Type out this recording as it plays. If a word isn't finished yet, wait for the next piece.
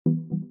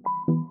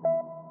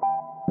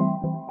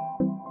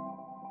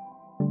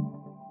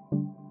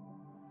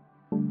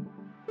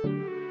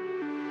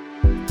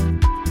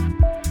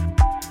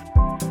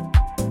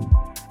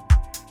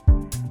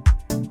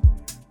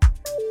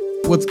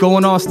What's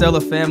going on, Stellar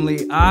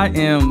family? I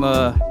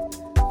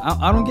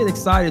don't get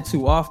excited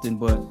too often,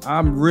 but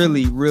I'm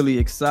really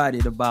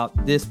excited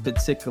about this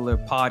particular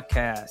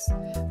podcast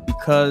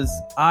because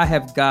I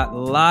have got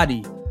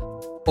Ladi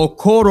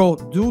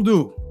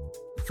Okorodudu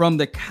from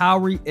the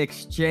Cowrie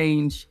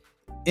Exchange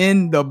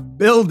in the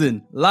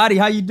building. Ladi,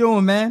 how you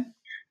doing, man?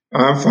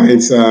 I'm fine,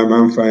 Sam.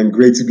 I'm fine.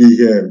 Great to be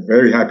here.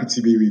 Very happy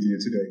to be with you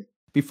today.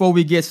 Before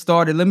we get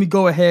started, let me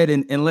go ahead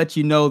and let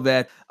you know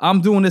that I'm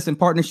doing this in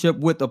partnership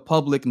with the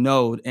Public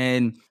Node.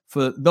 And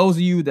for those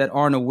of you that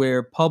aren't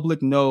aware,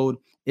 Public Node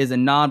is a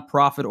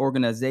nonprofit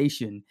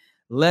organization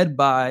led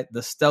by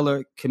the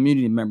Stellar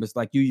community members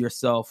like you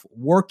yourself,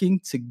 working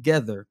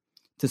together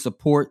to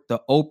support the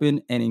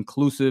open and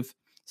inclusive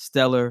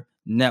Stellar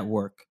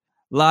network.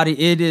 Ladi,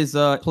 it is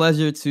a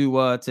pleasure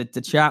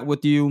to chat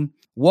with you.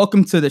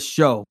 Welcome to the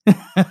show.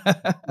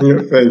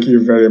 Thank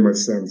you very much,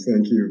 Sam.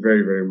 Thank you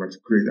very much.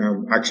 Great.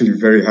 I'm actually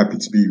very happy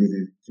to be with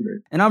you today.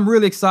 And I'm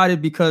really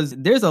excited because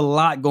there's a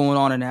lot going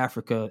on in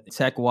Africa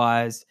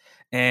tech-wise,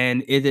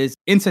 and it is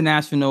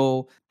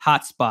international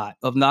hotspot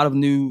of not of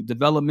new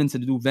developments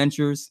and new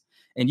ventures,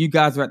 and you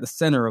guys are at the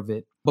center of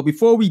it. But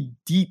before we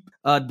deep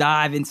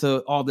dive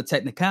into all the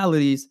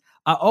technicalities,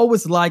 I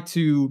always like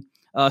to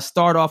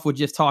start off with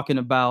just talking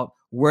about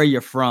where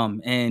you're from.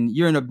 And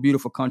you're in a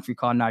beautiful country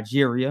called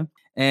Nigeria.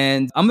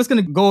 And I'm just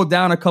going to go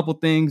down a couple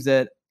things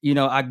that,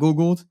 I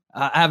Googled.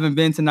 I haven't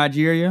been to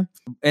Nigeria.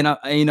 And,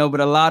 but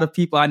a lot of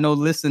people I know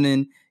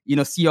listening,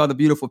 see all the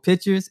beautiful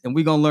pictures, and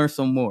we're going to learn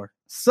some more.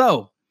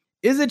 So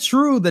is it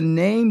true the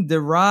name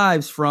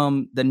derives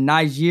from the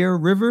Niger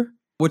River,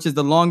 which is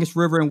the longest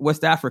river in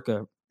West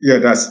Africa? Yeah,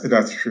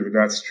 that's true.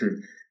 That's true.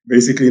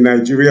 Basically,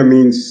 Nigeria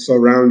means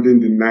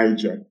surrounding the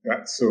Niger.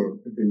 So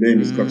the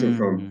name is gotten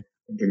from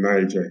the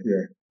Niger.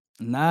 Yeah.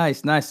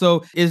 Nice.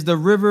 So is the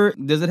river,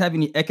 does it have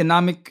any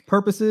economic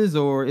purposes,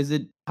 or is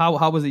it,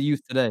 how is it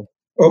used today?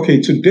 Okay,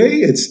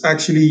 today it's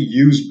actually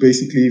used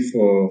basically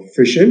for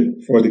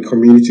fishing for the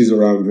communities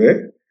around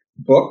there.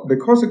 But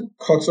because it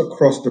cuts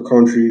across the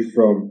country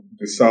from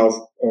the south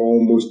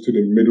almost to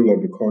the middle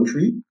of the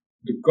country,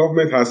 the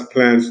government has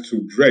plans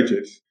to dredge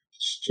it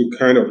to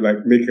kind of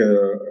like make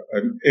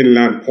an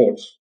inland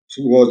port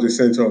towards the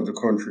center of the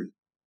country.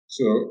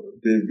 So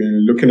they've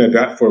been looking at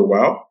that for a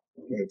while.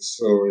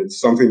 So it's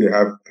something they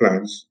have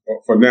plans. But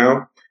for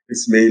now,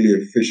 it's mainly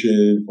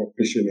fishing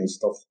and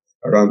stuff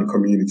around the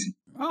community.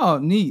 Oh,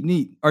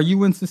 neat. Are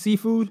you into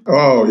seafood?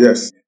 Oh,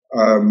 yes.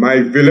 My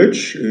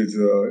village is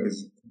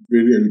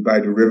really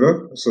by the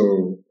river.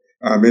 So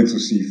I'm into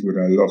seafood.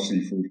 I love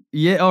seafood.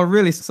 Yeah. Oh,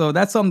 really? So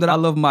that's something that I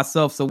love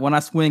myself. So when I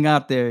swing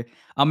out there,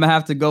 I'm going to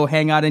have to go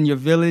hang out in your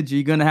village.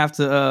 You're going to have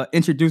to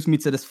introduce me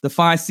to the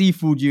fine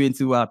seafood you're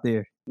into out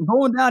there.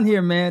 Going down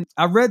here, man,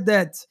 I read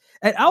that,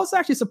 and I was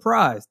actually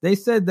surprised. They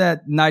said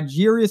that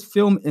Nigeria's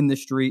film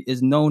industry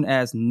is known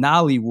as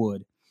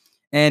Nollywood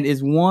and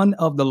is one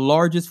of the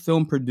largest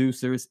film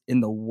producers in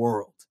the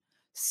world.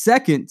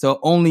 Second to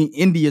only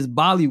India's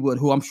Bollywood,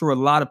 who I'm sure a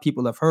lot of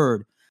people have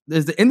heard.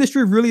 Is the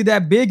industry really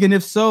that big? And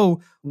if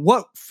so,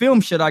 what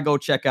film should I go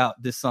check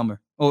out this summer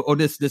or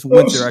this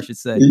winter, I should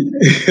say?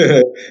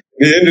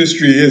 The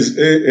industry is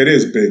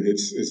big.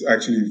 It's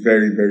actually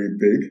very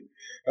big.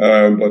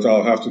 But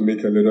I'll have to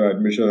make a little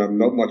admission. I'm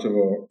not much of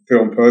a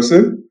film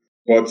person,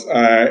 but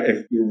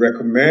if you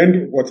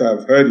recommend, what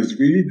I've heard is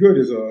really good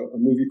is a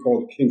movie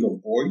called King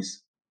of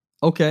Boys.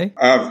 Okay.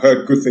 I've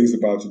heard good things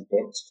about it,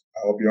 but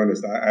I'll be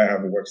honest, I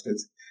haven't watched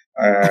it.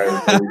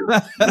 I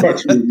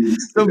watch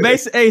movies. So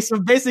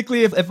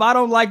basically, if I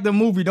don't like the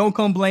movie, don't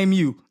come blame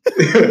you.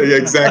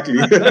 Exactly.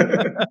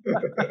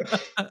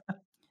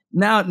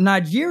 Now,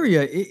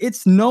 Nigeria,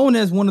 it's known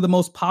as one of the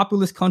most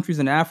populous countries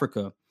in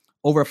Africa.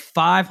 Over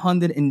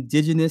 500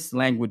 indigenous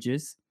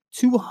languages,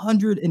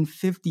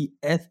 250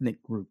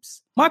 ethnic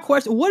groups. My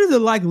question, what is it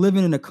like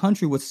living in a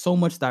country with so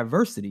much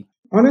diversity?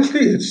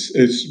 Honestly,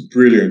 it's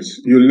brilliant.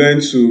 You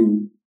learn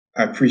to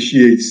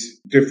appreciate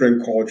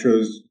different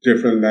cultures,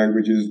 different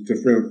languages,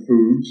 different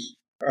foods.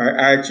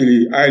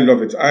 I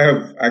love it. I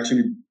have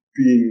actually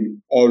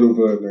been all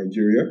over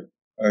Nigeria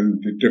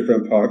and the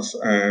different parts,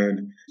 and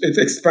it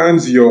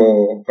expands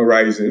your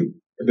horizon.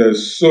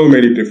 There's so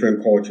many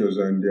different cultures,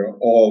 and they're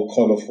all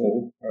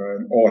colorful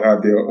and all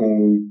have their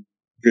own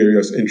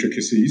various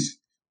intricacies.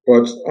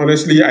 But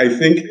honestly, I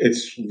think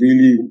it's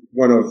really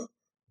one of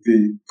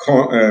the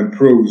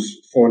pros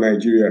for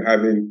Nigeria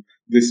having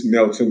this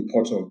melting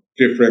pot of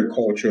different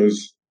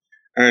cultures.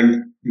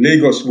 And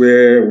Lagos,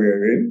 where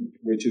we're in,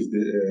 which is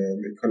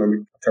the economic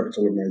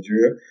capital of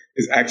Nigeria,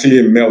 is actually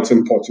a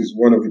melting pot. It's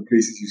one of the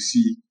places you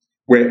see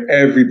where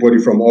everybody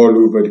from all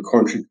over the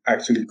country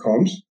actually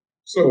comes.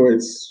 So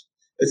it's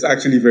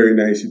actually very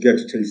nice. You get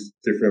to taste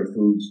different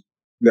foods,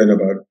 learn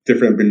about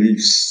different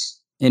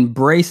beliefs.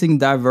 Embracing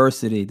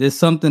diversity. There's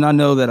something I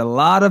know that a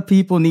lot of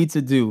people need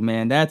to do,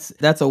 man. That's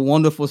a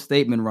wonderful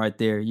statement right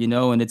there,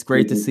 and it's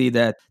great to see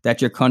that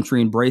your country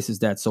embraces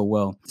that so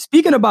well.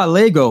 Speaking about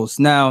Lagos,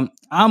 now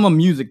I'm a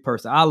music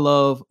person. I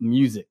love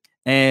music.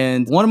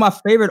 And one of my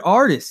favorite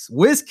artists,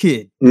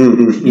 Wizkid,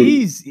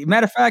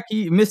 matter of fact,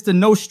 Mr.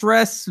 No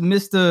Stress,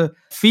 Mr.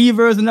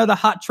 Fever is another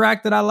hot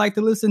track that I like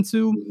to listen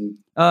to.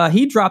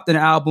 He dropped an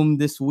album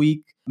this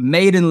week,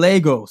 Made in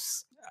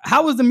Lagos.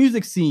 How is the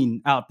music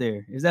scene out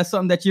there? Is that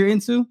something that you're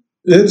into?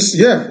 It's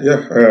yeah.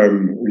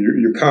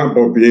 You can't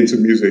but be into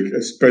music,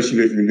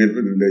 especially if you live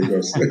in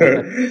Lagos.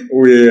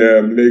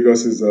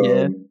 Lagos is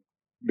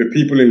the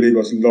people in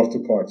Lagos love to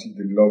party.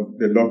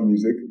 They love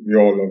music. We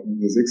all love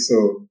music.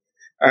 So,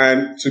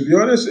 and to be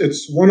honest,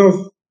 it's one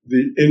of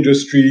the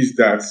industries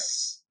that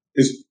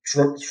is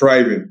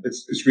thriving.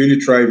 It's really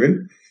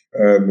thriving.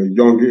 The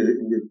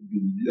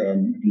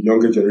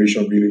younger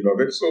generation really love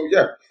it. So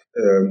yeah,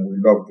 we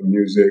love the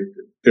music,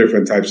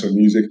 different types of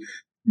music.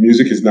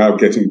 Music is now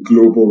getting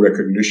global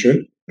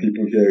recognition.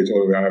 People hear it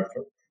all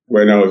over.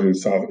 When I was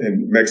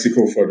in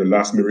Mexico for the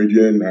last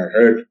Meridian, I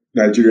heard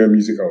Nigerian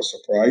music. I was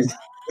surprised.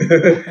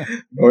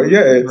 But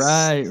yeah,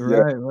 it's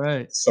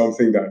right.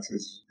 Something that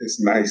is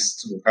nice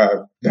to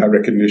have that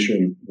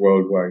recognition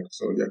worldwide.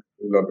 So yeah,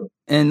 we love it.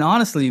 And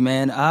honestly,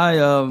 man,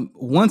 I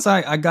once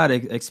I got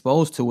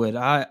exposed to it,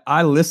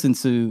 I listened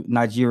to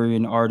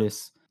Nigerian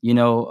artists,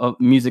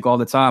 music all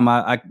the time.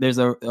 There's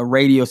a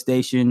radio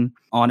station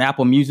on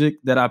Apple Music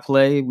that I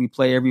play. We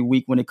play every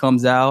week when it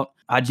comes out.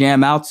 I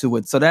jam out to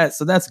it. So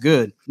that's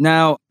good.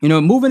 Now,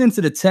 moving into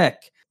the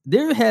tech,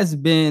 there has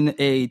been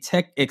a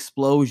tech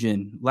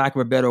explosion, lack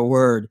of a better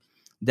word,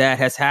 that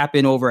has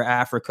happened over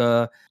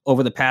Africa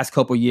over the past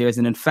couple of years.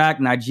 And in fact,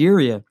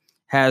 Nigeria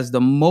has the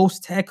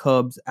most tech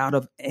hubs out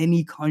of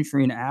any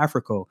country in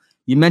Africa.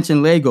 You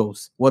mentioned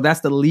Lagos. Well,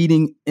 that's the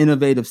leading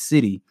innovative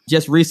city.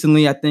 Just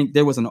recently, I think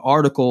there was an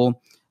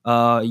article,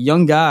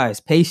 Young Guys,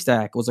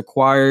 Paystack was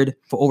acquired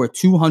for over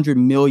 $200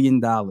 million.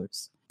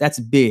 That's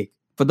big.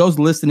 For those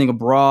listening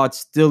abroad,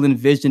 still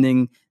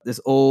envisioning this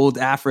old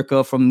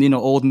Africa from,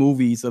 old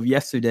movies of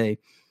yesterday,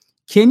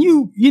 can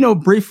you,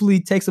 briefly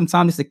take some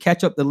time just to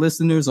catch up the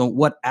listeners on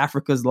what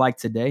Africa's like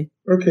today?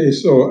 Okay,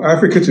 so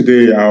Africa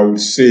today, I would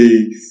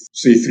say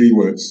three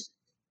words: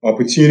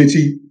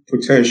 opportunity,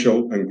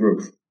 potential, and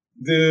growth.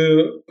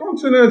 The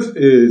continent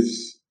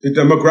the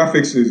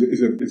demographics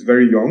is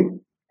very young,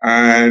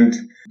 and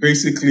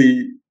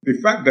basically the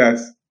fact that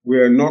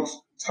we're not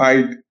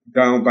tied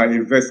down by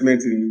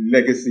investment in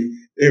legacy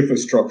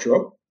infrastructure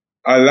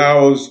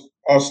allows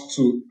us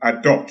to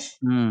adopt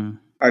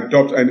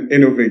and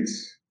innovate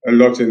a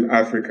lot in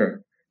Africa.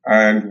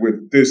 And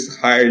with this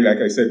like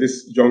I said,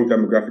 this young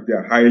demographic, they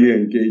are highly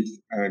engaged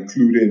and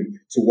clued in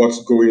to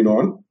what's going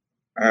on.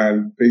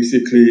 And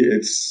basically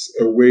it's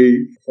a way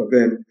for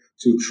them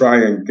to try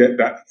and get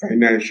that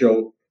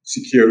financial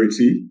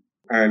security.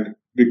 And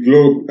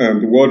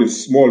the world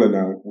is smaller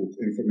now with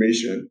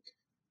information.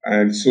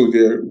 And so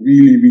they're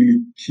really, really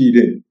keyed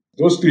in.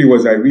 Those three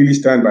words I really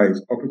stand by: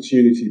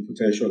 opportunity,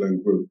 potential,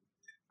 and growth.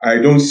 I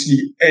don't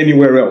see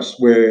anywhere else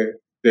where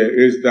there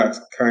is that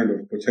kind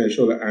of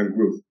potential and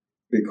growth,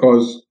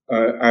 because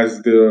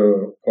as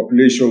the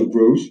population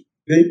grows,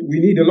 we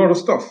need a lot of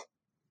stuff.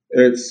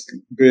 It's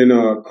been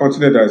a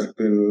continent that's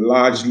been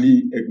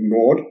largely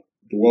ignored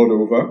the world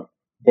over.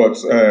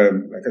 But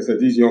like I said,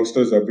 these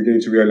youngsters are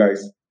beginning to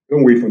realize,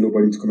 don't wait for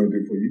nobody to come and do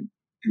it for you.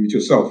 Do it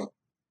yourself.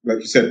 Like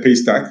you said,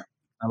 Paystack.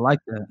 I like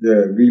that.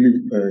 Yeah,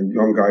 really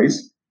young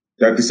guys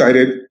that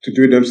decided to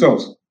do it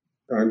themselves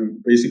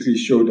and basically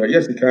showed that,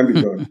 yes, it can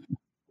be done.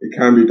 It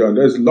can be done.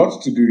 There's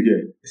lots to do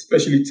here,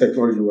 especially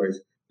technology-wise.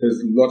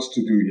 There's lots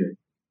to do here.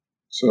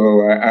 So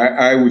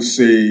I would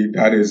say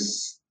that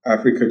is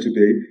Africa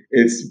today.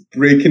 It's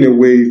breaking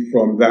away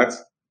from that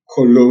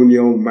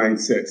colonial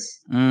mindset.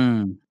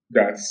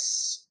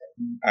 That's,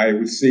 I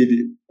would say,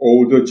 the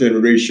older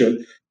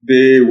generation.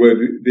 They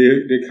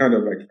kind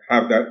of like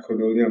have that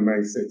colonial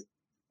mindset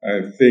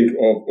and think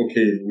of,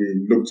 okay,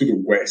 we look to the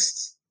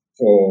West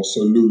for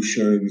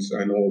solutions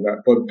and all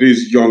that. But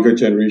this younger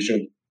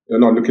generation, they're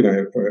not looking at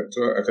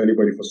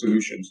anybody for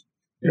solutions.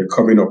 They're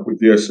coming up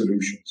with their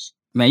solutions.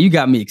 Man, you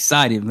got me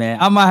excited, man.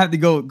 I might have to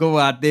go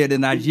out there to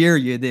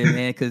Nigeria there,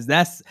 man, because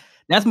that's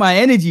my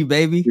energy,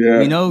 baby.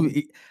 Yeah.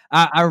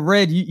 I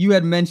read you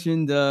had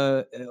mentioned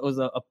I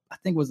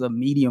think it was a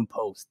Medium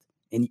post,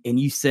 and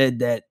you said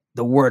that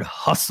the word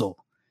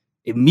hustle,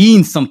 it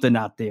means something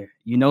out there,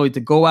 to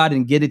go out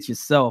and get it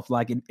yourself.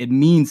 Like it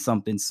means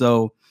something.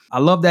 So I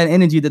love that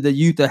energy that the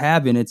youth are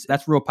having.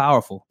 That's real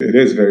powerful. It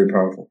is very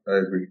powerful. I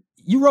agree.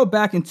 You wrote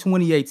back in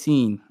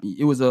 2018,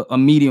 it was a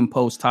Medium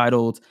post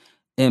titled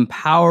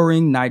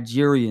Empowering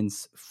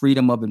Nigerians'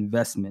 Freedom of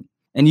Investment.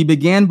 And you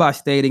began by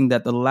stating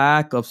that the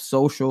lack of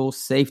social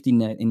safety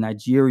net in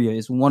Nigeria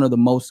is one of the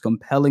most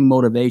compelling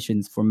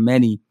motivations for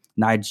many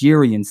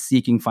Nigerians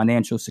seeking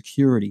financial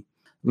security.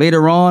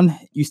 Later on,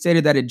 you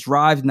stated that it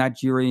drives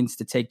Nigerians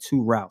to take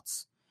two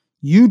routes.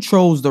 You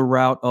chose the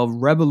route of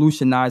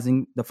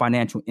revolutionizing the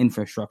financial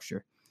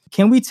infrastructure.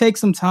 Can we take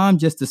some time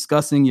just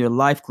discussing your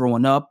life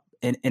growing up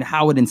and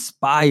how it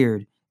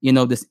inspired,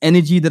 this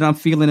energy that I'm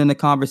feeling in the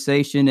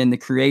conversation and the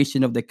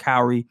creation of the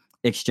Cowrie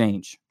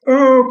Exchange?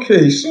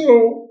 Okay,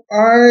 so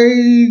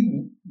I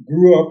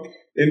grew up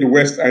in the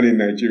West and in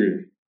Nigeria.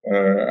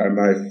 And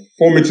my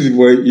formative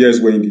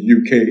years were in the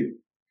UK.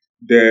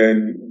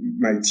 Then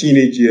my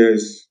teenage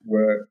years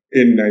were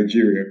in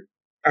Nigeria.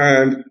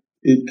 And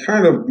it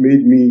kind of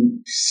made me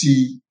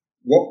see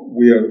what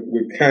we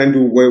can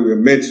do, where we're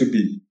meant to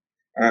be,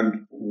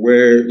 and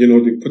where,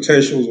 the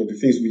potentials of the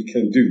things we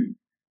can do.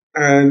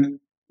 And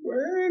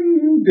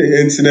when the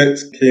internet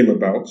came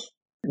about,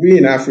 we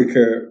in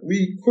Africa,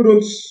 we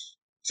couldn't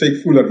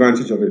take full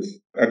advantage of it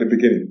at the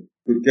beginning.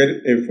 We'd get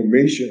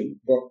information,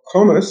 but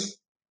commerce,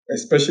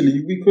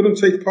 especially, we couldn't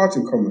take part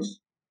in commerce.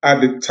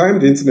 At the time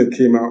the internet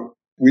came out,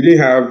 we didn't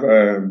have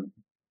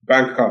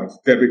bank cards,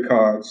 debit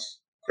cards,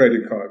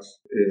 credit cards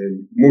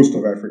in most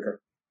of Africa.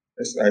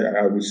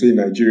 I would say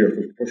Nigeria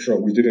for sure,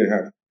 we didn't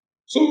have.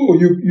 So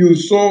you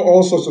saw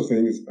all sorts of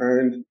things,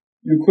 and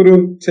you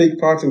couldn't take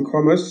part in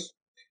commerce.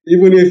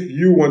 Even if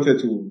you wanted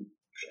to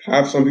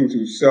have something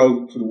to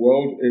sell to the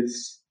world,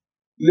 it's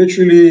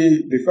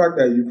literally the fact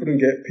that you couldn't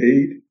get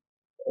paid,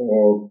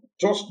 or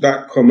just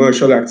that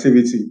commercial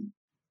activity,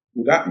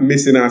 that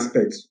missing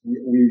aspect,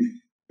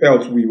 we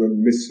felt we were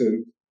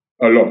missing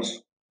a lot.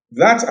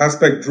 That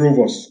aspect drove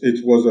us.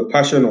 It was a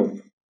passion of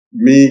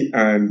me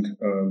and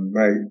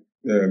my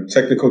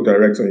technical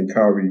director in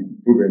Cowrie,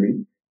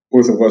 Bubemi.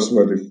 Both of us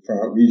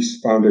we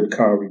founded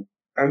Cowrie.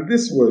 And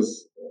this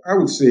was, I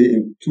would say,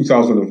 in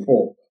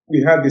 2004.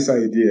 We had this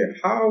idea: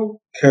 how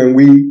can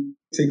we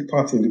take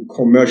part in the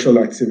commercial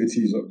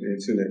activities of the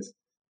internet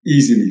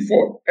easily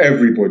for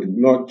everybody,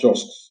 not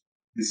just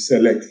the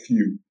select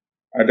few?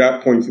 At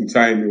that point in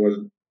time, it was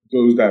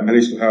those that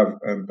managed to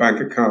have bank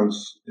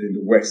accounts in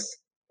the West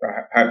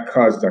that had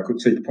cards that could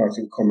take part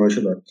in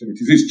commercial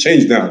activities. It's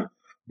changed now,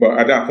 but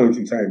at that point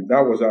in time,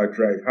 that was our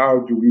drive. How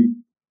do we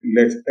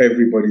let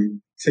everybody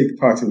take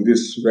part in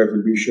this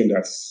revolution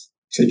that's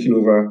taking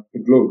over the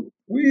globe?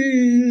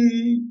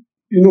 We,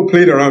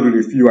 played around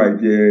with a few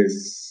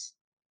ideas,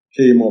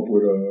 came up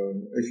with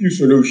a few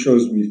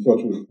solutions we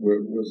thought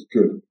was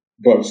good.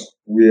 But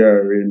we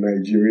are in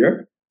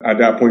Nigeria. At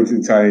that point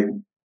in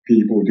time,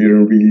 people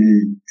didn't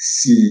really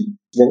see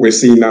what we're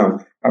seeing now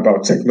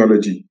about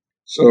technology.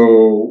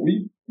 So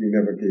we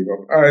never gave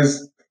up.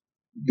 As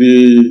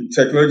the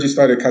technology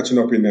started catching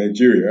up in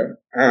Nigeria,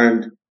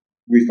 and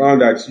we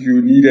found that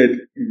you needed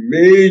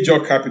major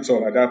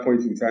capital at that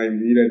point in time.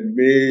 You needed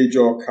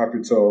major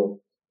capital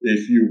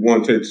if you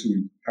wanted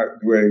to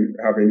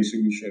have any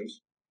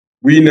solutions.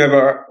 We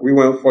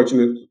weren't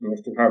fortunate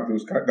enough to have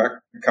that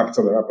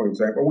capital at that point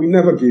in time, but we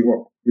never gave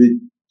up.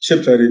 We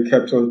chipped at it,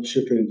 kept on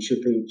chipping.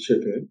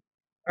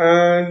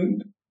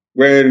 And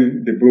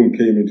when the boom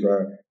came into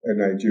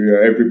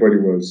Nigeria, everybody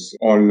was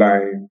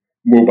online.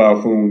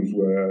 Mobile phones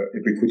were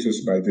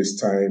ubiquitous by this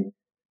time,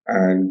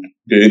 and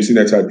the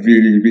internet had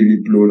really, really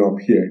blown up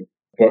here.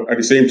 But at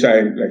the same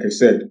time, like I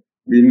said,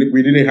 we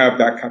didn't have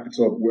that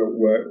capital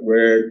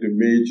where the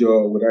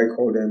major, what I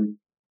call them,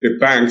 the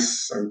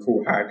banks and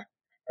co had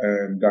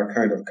that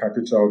kind of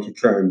capital to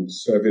try and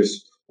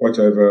service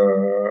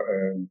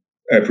whatever,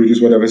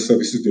 produce whatever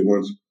services they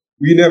want.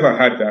 We never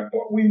had that,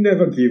 but we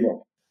never gave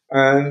up.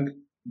 And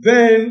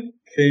then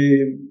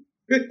came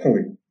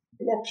Bitcoin,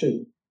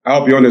 blockchain.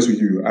 I'll be honest with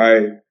you,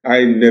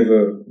 I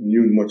never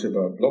knew much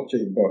about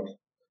blockchain, but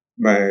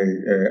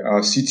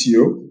our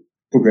CTO,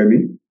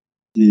 Bubemi,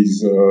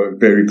 he's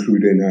very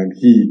clued in, and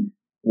he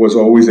was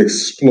always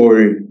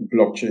exploring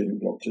blockchain,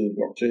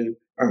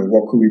 and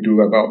what could we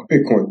do about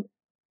Bitcoin.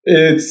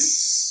 It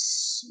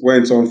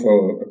went on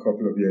for a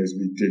couple of years.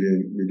 We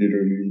didn't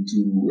really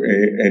do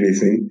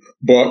anything.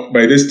 But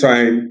by this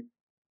time,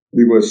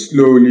 we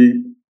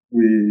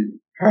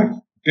had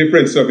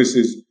different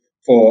services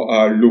for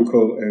our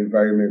local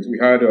environment. We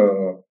had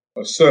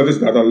a service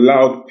that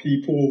allowed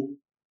people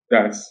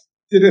that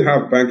didn't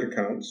have bank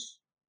accounts,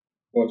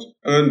 but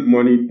earned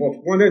money,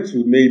 but wanted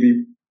to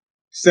maybe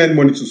send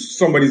money to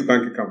somebody's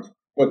bank account,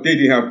 but they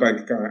didn't have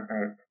bank account,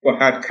 but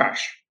had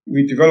cash.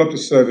 We developed a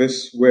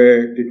service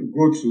where they could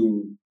go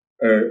to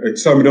a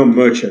terminal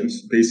merchant,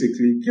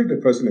 basically give the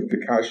person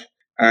the cash,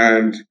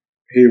 and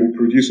he will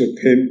produce a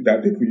PIN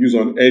that they could use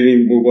on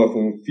any mobile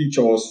phone,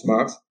 feature or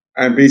smart,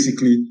 and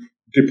basically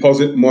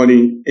deposit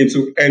money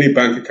into any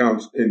bank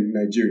account in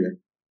Nigeria.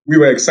 We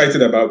were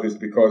excited about this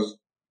because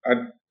at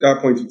that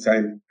point in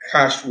time,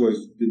 cash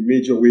was the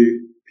major way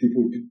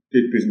people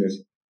did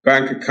business.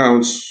 Bank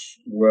accounts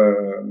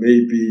were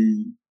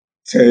maybe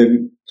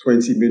 10,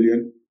 20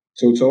 million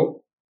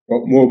total,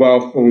 but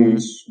mobile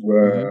phones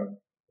were,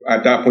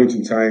 at that point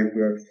in time,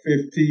 were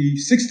 50,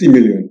 60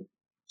 million.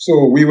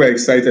 So we were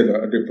excited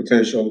at the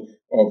potential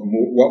of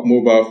what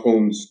mobile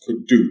phones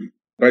could do.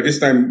 By this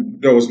time,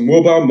 there was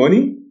mobile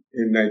money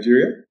in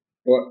Nigeria,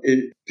 but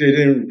it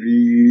didn't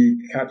really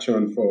catch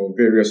on for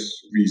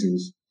various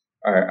reasons,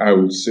 I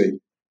would say.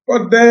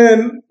 But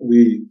then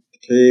we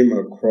came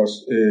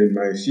across,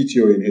 my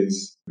CTO in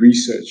his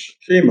research,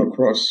 came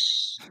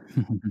across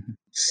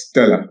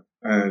Stellar.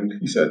 And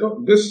he said,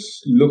 oh,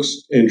 this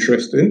looks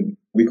interesting.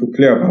 We could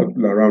play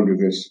around with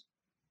this.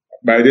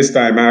 By this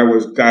time, I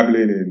was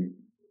dabbling in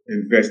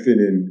investing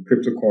in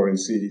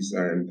cryptocurrencies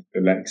and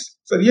the likes.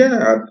 So yeah,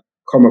 I'd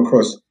come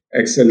across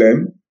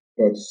XLM,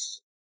 but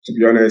to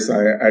be honest,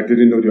 I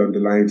didn't know the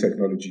underlying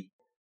technology.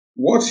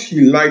 What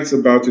he liked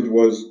about it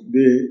was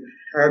they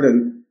had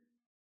an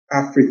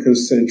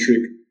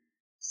African-centric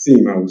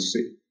theme, I would say.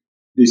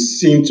 They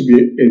seemed to be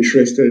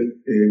interested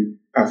in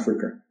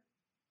Africa,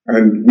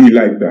 and we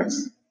like that.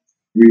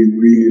 We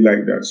really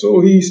like that.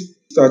 So he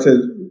started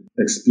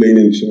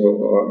explaining to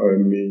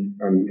me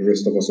and the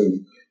rest of us in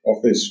the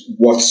office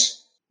what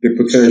the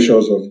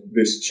potentials of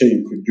this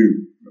chain could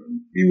do.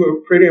 We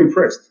were pretty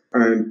impressed.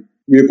 And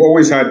we've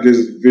always had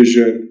this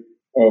vision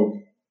of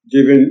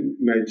giving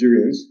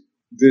Nigerians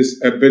this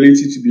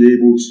ability to be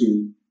able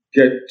to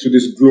get to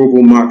this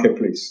global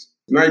marketplace.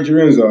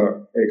 Nigerians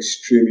are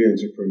extremely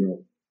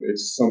entrepreneurial.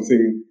 It's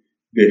something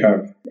they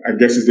have. I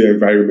guess it's the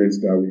environment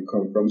that we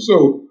come from.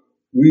 So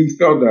we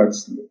felt that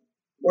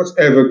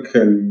whatever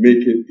can make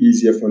it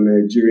easier for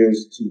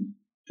Nigerians to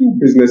do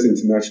business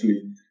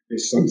internationally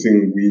is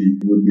something we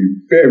would be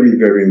very,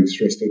 very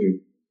interested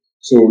in.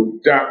 So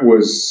that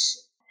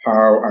was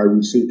how I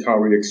would say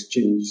Cowrie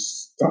Exchange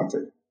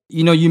started.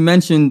 You know, you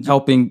mentioned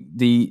helping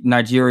the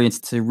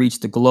Nigerians to reach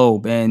the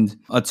globe, and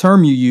a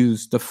term you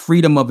use, the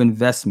freedom of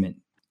investment.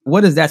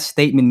 What does that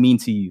statement mean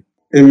to you?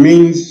 It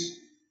means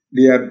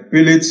the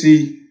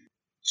ability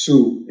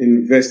to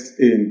invest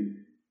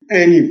in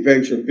any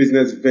venture,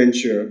 business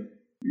venture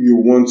you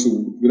want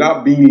to,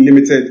 without being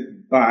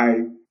limited by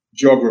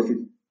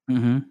geography.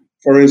 Mm-hmm.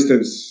 For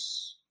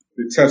instance,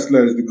 the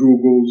Teslas, the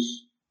Googles,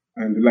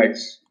 and the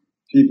likes.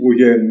 People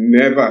here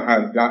never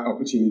had that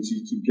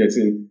opportunity to get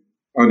in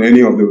on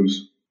any of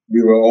those.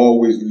 We were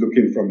always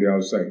looking from the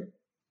outside.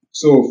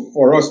 So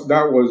for us,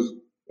 that was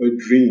a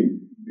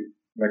dream.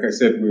 Like I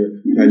said,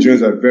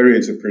 Nigerians are very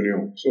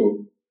entrepreneurial.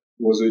 So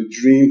it was a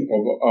dream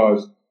of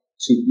us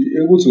to be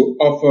able to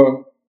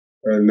offer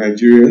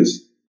Nigerians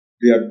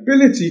the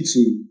ability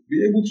to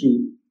be able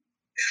to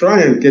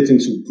try and get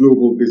into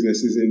global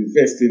businesses,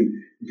 invest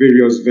in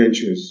various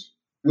ventures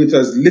with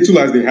as little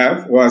as they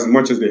have or as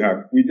much as they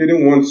have. We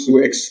didn't want to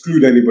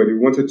exclude anybody. We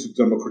wanted to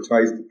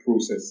democratize the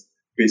process,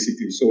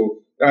 basically. So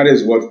that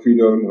is what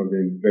freedom of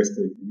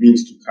investing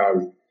means to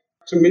Cowrie.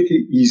 To make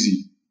it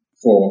easy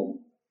for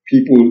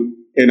people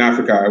in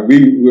Africa.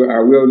 We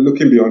are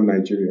looking beyond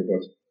Nigeria,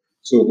 but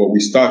we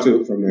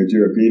started from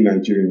Nigeria, being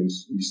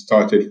Nigerians. We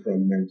started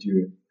from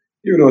Nigeria.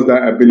 Giving us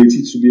that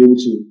ability to be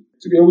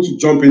able to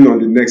jump in on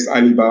the next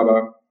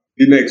Alibaba,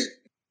 the next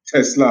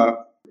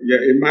Tesla. Yeah,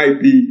 it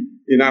might be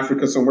in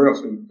Africa somewhere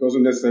else. It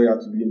doesn't necessarily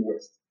have to be in the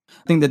West.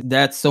 I think that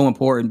that's so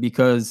important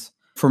because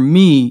for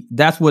me,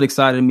 that's what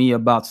excited me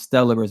about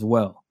Stellar as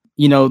well.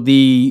 You know,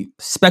 the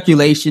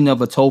speculation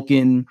of a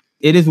token,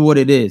 it is what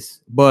it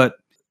is. But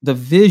the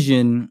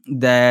vision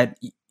that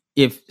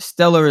if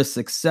Stellar is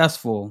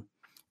successful,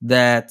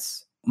 that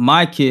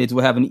my kids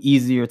will have an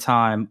easier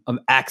time of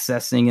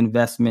accessing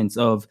investments,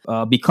 of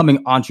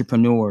becoming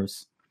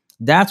entrepreneurs.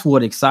 That's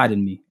what excited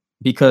me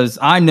because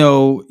I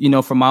know, you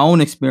know, from my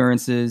own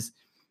experiences,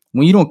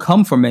 when you don't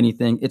come from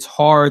anything, it's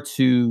hard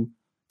to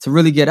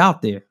really get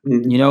out there.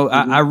 Mm-hmm. You know,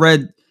 I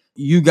read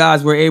you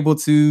guys were able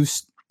to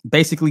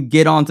basically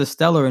get onto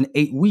Stellar in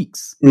 8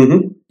 weeks.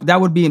 Mm-hmm. That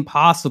would be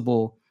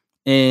impossible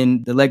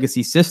in the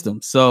legacy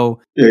system.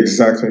 So yeah,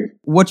 exactly.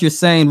 What you're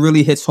saying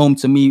really hits home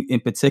to me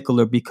in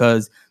particular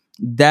because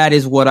that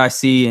is what I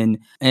see. And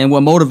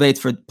what motivates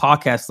for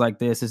podcasts like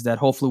this is that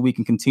hopefully we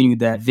can continue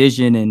that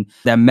vision and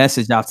that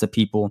message out to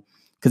people.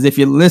 Because if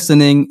you're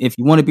listening, if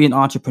you want to be an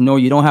entrepreneur,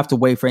 you don't have to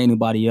wait for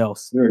anybody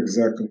else. Yeah,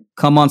 exactly.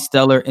 Come on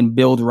Stellar and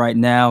build right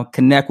now.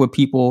 Connect with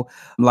people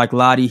like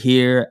Lottie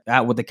here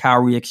out with the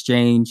Cowrie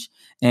Exchange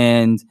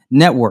and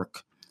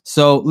network.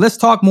 So let's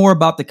talk more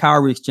about the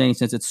Cowrie Exchange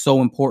since it's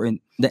so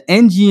important. The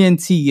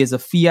NGNT is a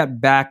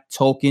fiat-backed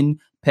token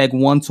pegged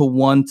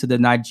 1-to-1 to the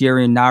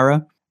Nigerian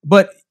Naira.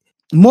 But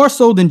more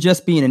so than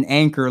just being an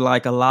anchor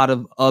like a lot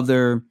of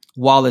other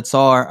wallets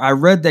are, I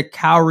read that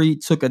Cowrie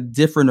took a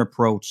different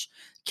approach.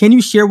 Can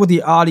you share with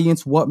the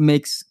audience what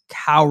makes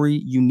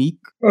Cowrie unique?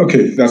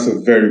 Okay, that's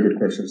a very good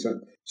question, sir.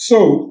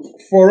 So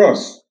for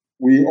us,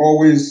 we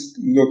always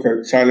look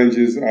at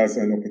challenges as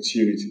an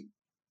opportunity.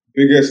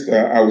 Biggest,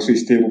 I would say,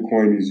 stable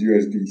coin is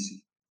USDT.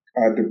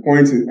 At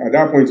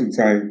that point in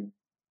time,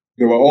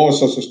 there were all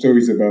sorts of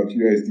stories about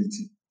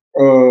USDT.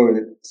 Oh,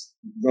 it's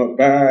not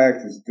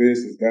backed, it's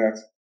this, it's that.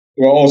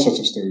 There were all sorts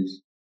of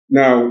stories.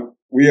 Now,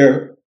 we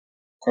are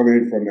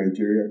coming from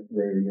Nigeria.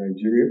 We're in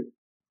Nigeria.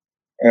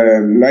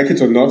 Like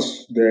it or not,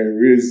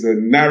 there is a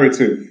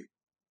narrative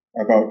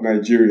about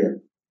Nigeria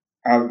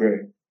out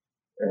there.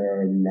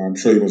 I'm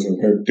sure you must have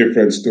heard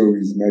different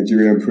stories,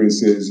 Nigerian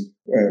princes,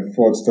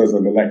 fraudsters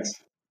and the likes.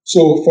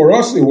 So for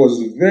us, it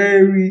was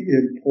very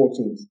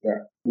important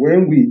that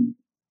when we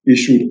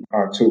issued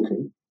our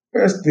token,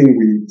 first thing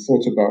we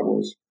thought about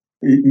was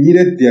we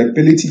needed the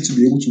ability to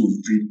be able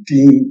to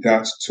redeem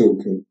that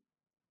token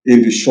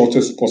in the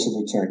shortest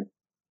possible time.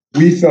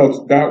 We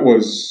felt that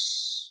was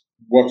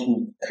what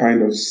would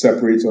kind of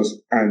separate us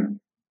and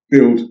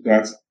build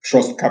that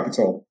trust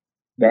capital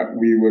that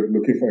we were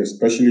looking for,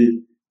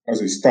 especially as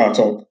a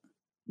startup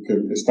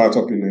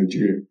in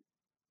Nigeria,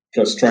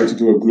 just trying to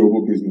do a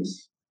global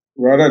business.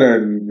 rather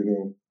than,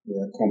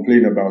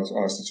 complain about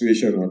our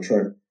situation or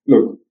try,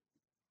 look,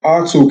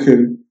 our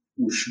token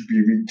should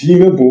be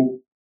redeemable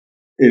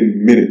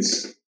in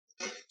minutes.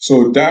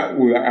 So that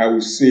I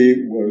would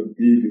say will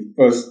be the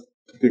first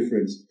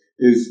difference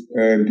is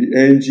the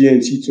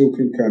NGNT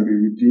token can be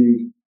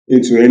redeemed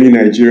into any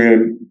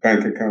Nigerian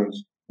bank account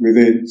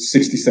within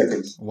 60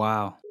 seconds.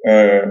 Wow.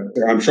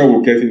 I'm sure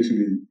we'll get into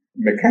the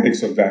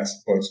mechanics of that,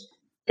 but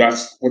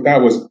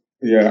that was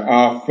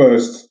our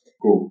first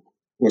goal,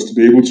 was to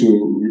be able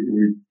to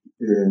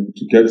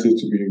get it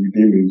to be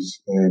redeemed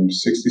in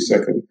 60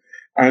 seconds.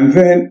 And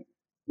then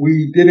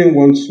we didn't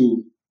want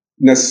to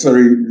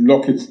necessarily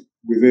lock it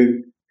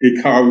within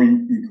a cowrie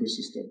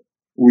ecosystem.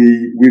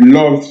 We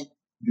loved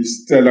the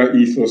stellar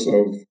ethos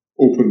of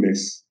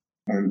openness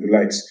and the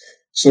likes.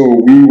 So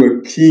we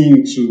were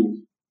keen to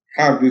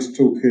have this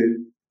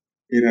token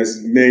in as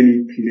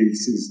many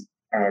places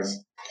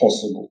as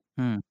possible.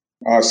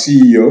 Our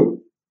CEO,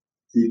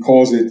 he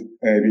calls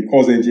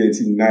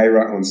NGNT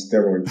Naira on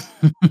steroids.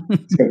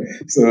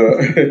 So,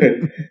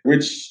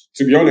 which,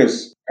 to be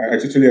honest, I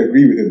totally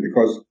agree with him,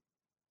 because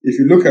if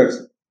you look at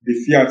the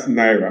fiat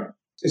Naira,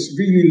 it's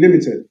really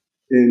limited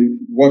in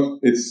what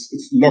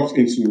it's locked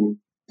into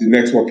the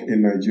network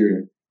in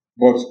Nigeria.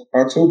 But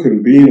our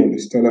token, being on the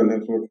Stellar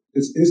network,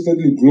 is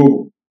instantly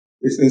global.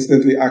 It's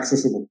instantly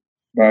accessible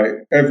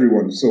by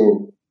everyone.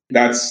 So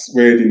that's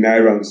where the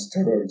Naira on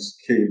steroids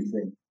came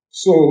from.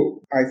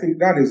 So I think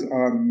that is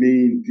our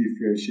main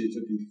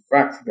differentiator, the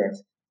fact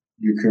that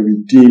you can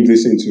redeem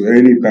this into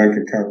any bank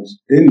account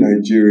in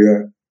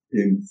Nigeria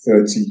in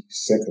 30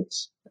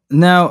 seconds.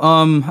 Now,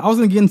 I was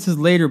going to get into this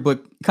later,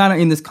 but kind of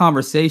in this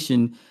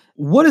conversation,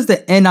 what is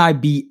the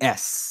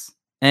NIBS?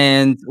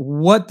 And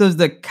what does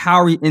the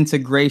cowrie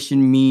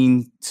integration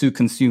mean to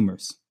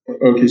consumers?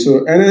 Okay,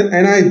 so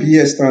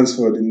NIBS stands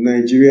for the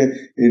Nigerian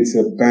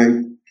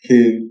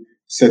Interbanking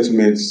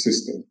Settlement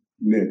System,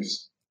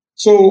 NIBS.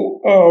 So,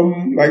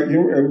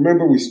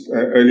 remember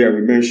earlier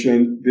we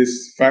mentioned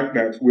this fact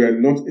that we are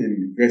not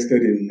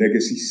invested in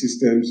legacy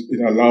systems.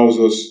 It allows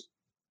us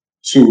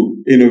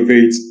to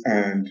innovate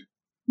and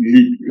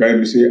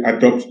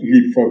adopt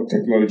leapfrog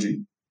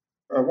technology.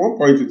 At one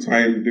point in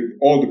time,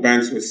 all the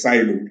banks were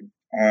siloed,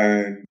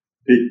 and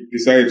they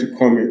decided to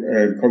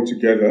come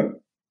together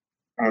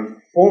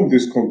and form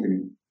this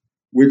company,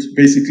 which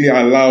basically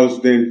allows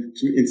them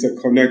to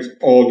interconnect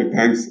all the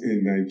banks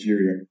in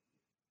Nigeria.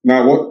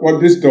 Now,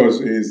 what this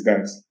does is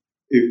that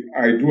if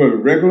I do a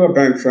regular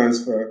bank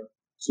transfer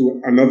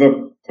to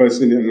another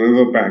person in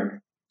another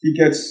bank, he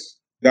gets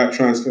that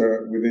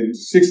transfer within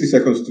 60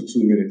 seconds to 2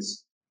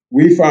 minutes.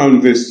 We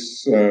found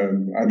this,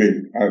 I've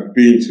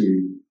been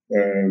to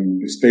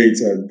the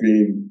States, I've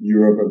been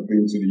Europe, I've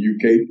been to the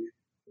UK.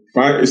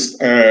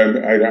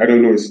 I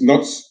don't know, it's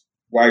not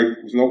wide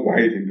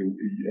in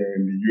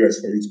the US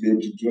for you to be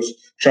able to just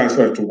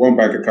transfer to one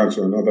bank account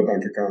to another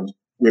bank account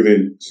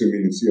within 2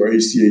 minutes. Your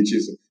ACH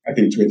is, I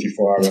think,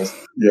 24 hours.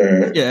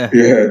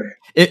 Yeah.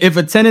 If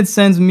a tenant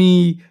sends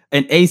me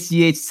an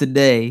ACH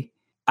today,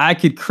 I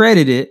could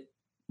credit it,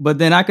 but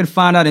then I could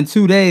find out in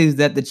 2 days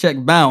that the check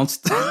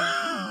bounced.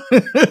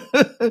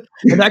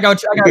 And I got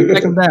to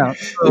check them down.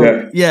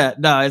 So,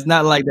 it's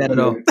not like that at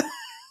all.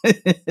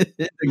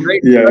 It's a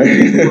great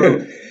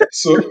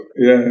So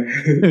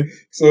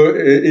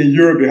in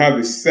Europe they have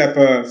the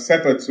SEPA.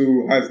 SEPA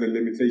 2 has the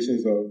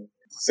limitations of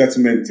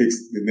settlement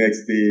takes the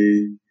next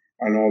day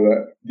and all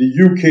that. The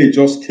UK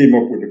just came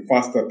up with the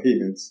faster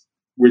payments,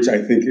 which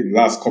I think in the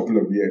last couple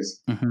of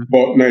years. Mm-hmm.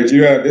 But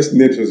Nigeria, this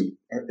NIBS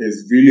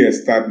is really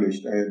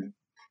established, and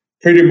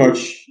pretty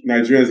much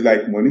Nigerians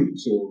like money,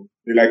 so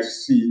they like to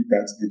see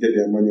that they get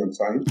their money on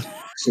time.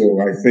 So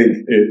I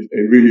think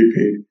it really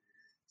paid.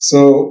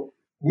 So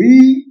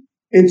we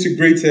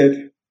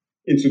integrated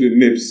into the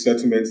NIBS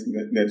settlement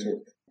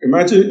network.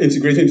 Imagine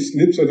integrating this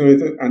NIBS settlement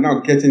network and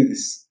now getting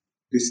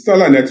the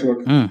Stellar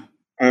network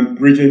and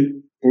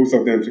bridging both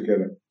of them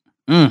together.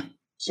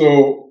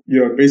 So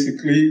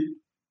basically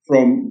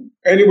from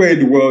anywhere in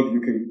the world,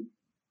 you can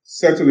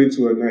settle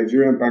into a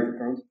Nigerian bank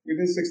account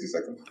within 60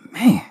 seconds.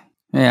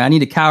 Man, I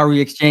need a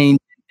cowrie exchange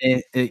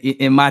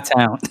in my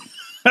town.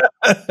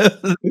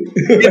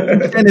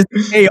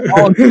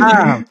 All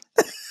time.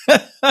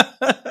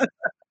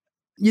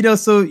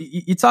 So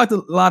you talked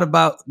a lot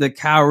about the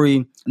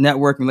cowrie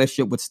network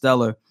relationship with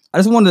Stellar. I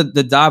just wanted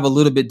to dive a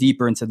little bit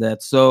deeper into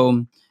that.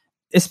 So,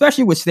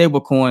 especially with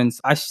stablecoins,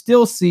 I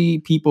still see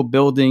people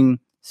building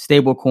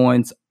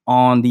stablecoins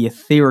on the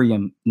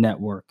Ethereum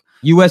network.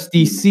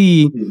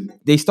 USDC,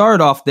 they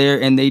started off there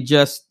and they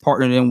just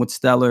partnered in with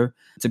Stellar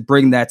to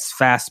bring that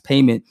fast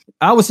payment.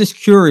 I was just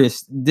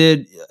curious,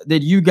 did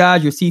you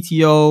guys, your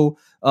CTO,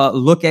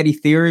 look at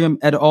Ethereum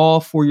at all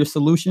for your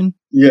solution?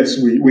 Yes,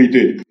 we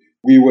did.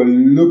 We were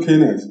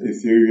looking at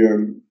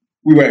Ethereum.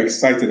 We were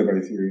excited about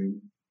Ethereum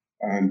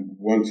and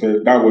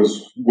that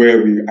was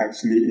where we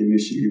actually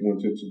initially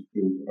wanted to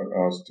build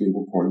our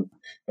stablecoin.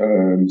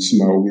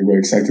 We were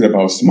excited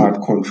about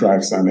smart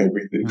contracts and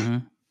everything. Mm-hmm.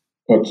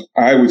 But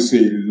I would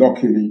say,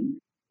 luckily,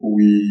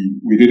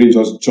 we didn't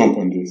just jump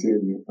on the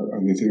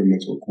Ethereum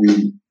network.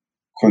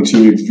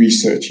 continued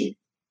researching.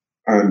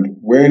 And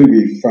when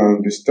we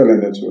found the Stellar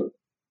network,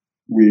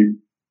 we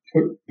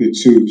put the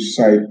two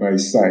side by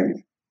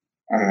side,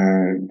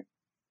 and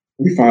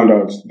we found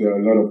out there are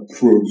a lot of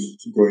pros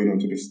to going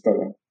onto the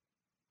Stellar.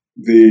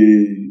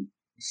 The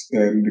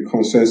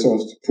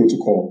consensus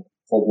protocol,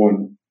 for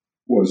one,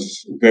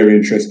 was very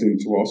interesting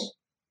to us.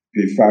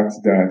 The fact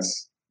that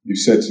you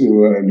said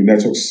the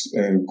network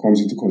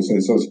comes into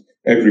consensus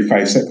every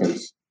 5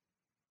 seconds.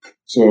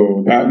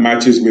 So that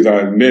matches with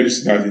our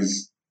NIBS, that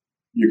is,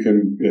 you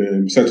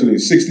can settle in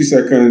 60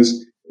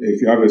 seconds.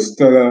 If you have a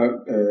Stellar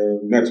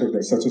network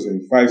that settles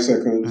in 5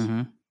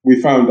 seconds,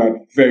 we found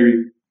that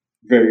very,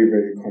 very,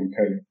 very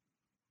compelling.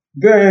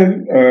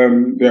 Then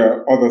there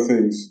are other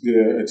things.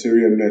 The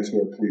Ethereum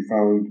network, we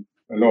found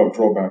a lot of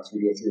drawbacks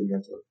with the Ethereum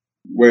network.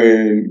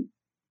 When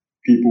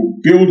people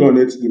build on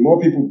it, the more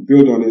people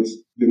build on it,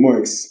 the more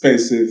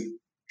expensive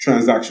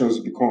transactions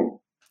become.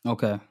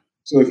 Okay.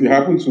 So if you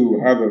happen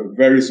to have a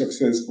very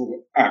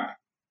successful app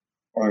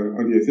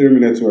on the Ethereum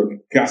network,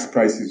 gas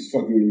prices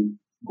suddenly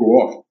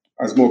go up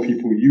as more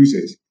people use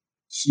it,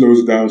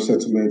 slows down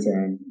settlement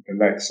and the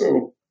like.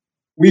 So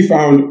we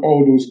found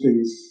all those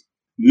things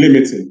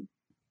limiting.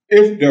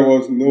 If there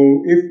was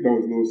no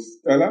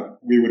Stellar,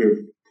 we would have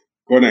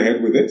gone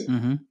ahead with it.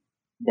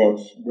 But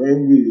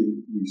when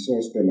we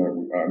saw Stellar,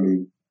 I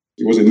mean,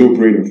 it was a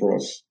no-brainer for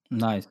us.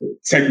 Nice.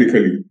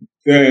 Technically.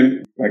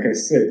 Then, like I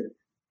said,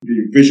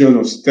 the vision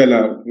of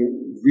Stellar,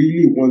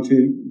 really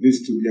wanting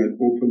this to be an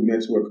open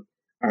network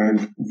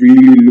and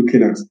really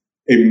looking at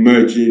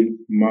emerging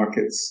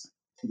markets.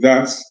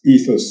 That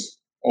ethos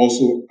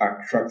also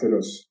attracted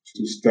us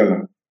to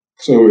Stellar.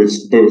 So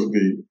it's both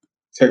the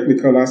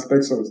technical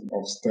aspects of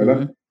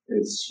Stellar.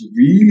 It's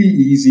really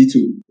easy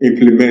to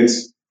implement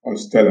on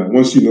Stellar.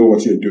 Once you know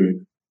what you're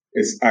doing,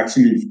 it's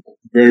actually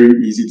very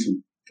easy to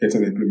get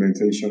an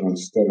implementation on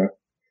Stellar.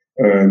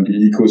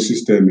 The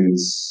ecosystem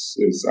is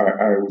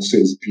I would say,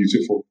 is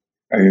beautiful,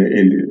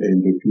 and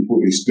the people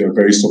they're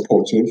very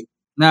supportive.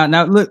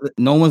 Now, look,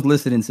 no one's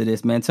listening to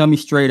this, man. Tell me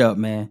straight up,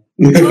 man.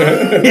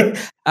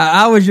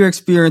 How was your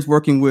experience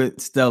working with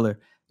Stellar?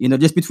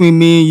 Just between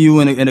me and you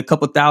and a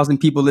couple thousand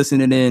people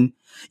listening in.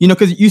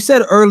 Because you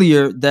said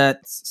earlier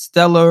that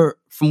Stellar,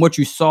 from what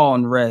you saw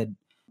and read,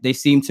 they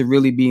seem to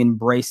really be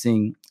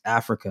embracing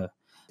Africa.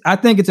 I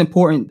think it's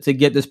important to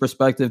get this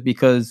perspective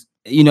because,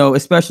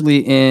 especially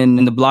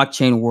in the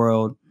blockchain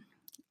world,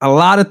 a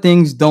lot of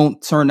things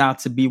don't turn out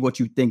to be what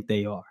you think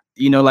they are.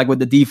 Like with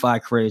the DeFi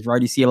craze,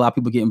 right? You see a lot of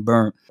people getting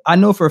burnt. I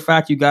know for a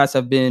fact you guys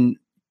you've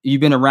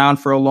been around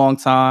for a long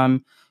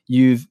time.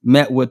 You've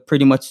met with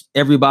pretty much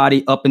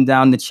everybody up and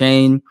down the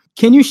chain.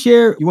 Can you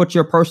share what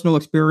your personal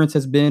experience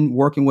has been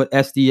working with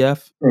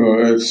SDF?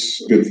 Oh,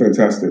 it's been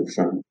fantastic,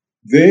 Sam.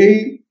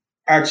 They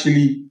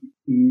actually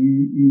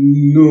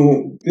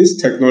know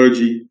this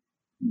technology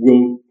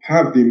will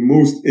have the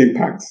most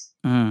impact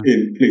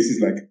in places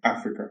like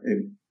Africa.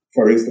 And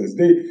for instance,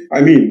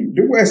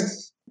 the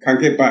West can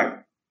get by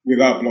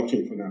without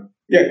blockchain for now.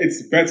 Yeah,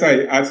 it's better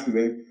it adds to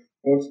them,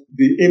 but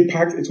the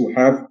impact it will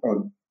have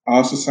on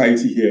our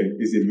society here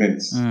is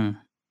immense.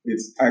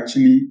 It's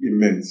actually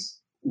immense.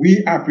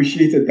 We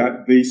appreciated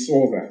that they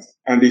saw that,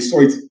 and they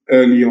saw it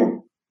early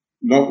on.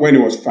 Not when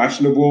it was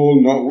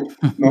fashionable,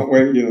 not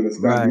when, you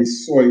understand. Right. We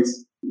saw it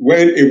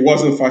when it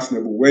wasn't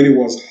fashionable, when it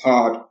was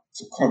hard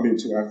to come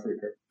into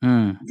Africa.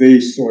 They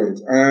saw it.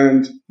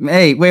 And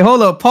hey, wait,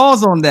 hold up.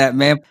 Pause on that,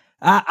 man.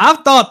 I've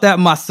thought that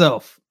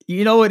myself.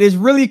 It is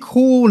really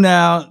cool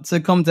now to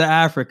come to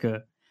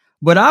Africa.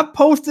 But I've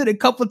posted a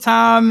couple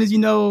times,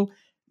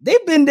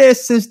 they've been there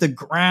since the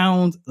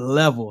ground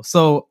level.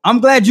 So I'm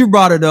glad you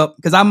brought it up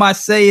because I might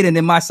say it and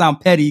it might sound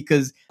petty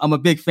because I'm a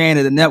big fan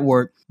of the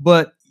network.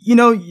 But,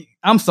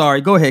 I'm sorry.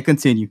 Go ahead.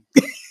 Continue.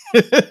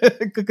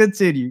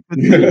 Continue.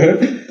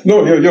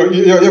 No,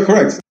 you're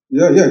correct.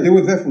 Yeah. They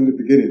were there from the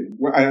beginning.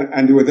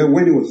 And they were there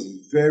when it was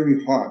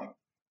very hard.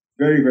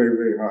 Very, very,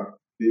 very hard.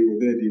 They were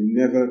there. They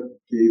never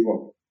gave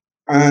up.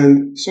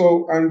 And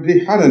they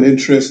had an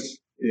interest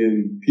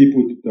in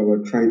people that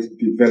were trying to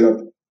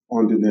develop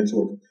on the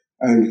network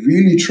and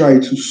really try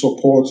to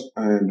support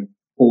and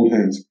hold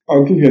hands.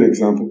 I'll give you an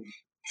example.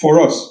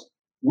 For us,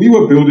 we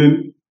were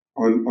building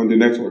on the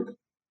network.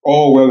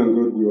 All well and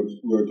good. We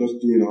were just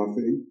doing our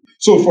thing.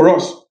 So for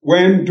us,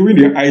 when during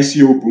the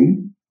ICO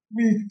boom,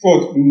 we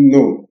thought,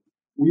 no,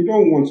 we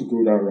don't want to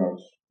go that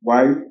route.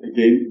 Why?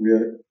 Again,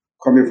 we're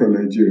coming from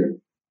Nigeria.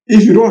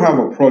 If you don't have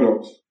a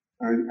product,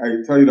 and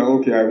I tell you that,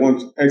 okay, I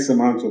want X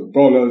amount of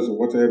dollars or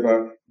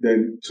whatever,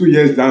 then 2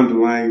 years down the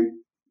line,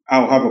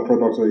 I'll have a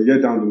product, or a year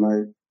down the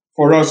line.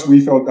 For us, we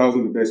felt that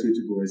wasn't the best way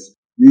to go.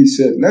 We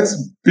said,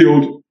 let's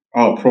build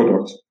our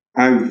product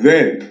and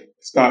then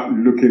start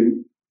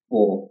looking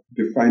for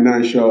the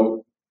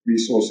financial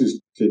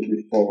resources to take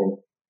it forward.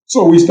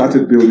 So we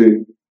started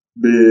building.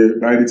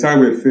 By the time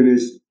we had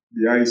finished,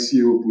 the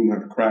ICO boom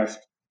had crashed.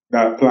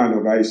 That plan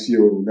of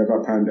ICO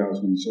never panned out,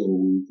 so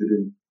we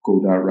didn't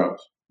go that route.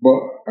 But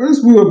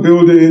as we were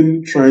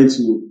building, trying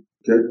to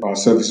get our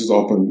services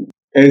up, and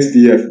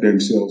SDF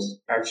themselves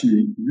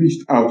actually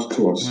reached out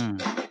to us.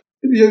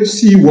 you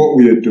see what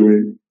we are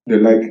doing. They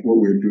like what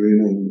we're doing,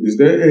 and is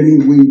there any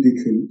way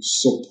they can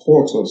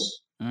support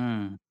us?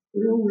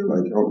 We're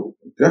like, oh,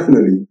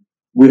 definitely.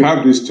 We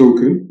have this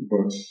token,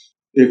 but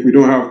if we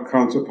don't have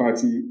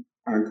counterparty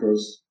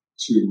anchors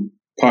to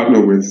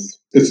partner with,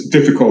 it's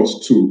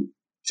difficult to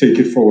take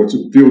it forward,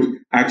 to build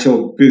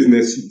actual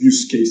business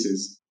use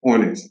cases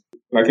on it.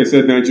 Like I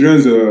said,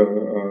 Nigerians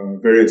are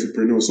very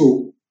entrepreneurial.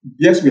 So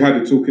yes, we had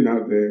a token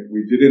out there.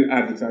 We didn't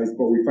advertise,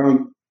 but we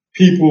found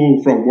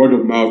people from word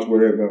of mouth,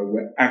 wherever,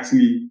 were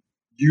actually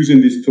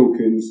using these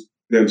tokens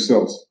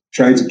themselves,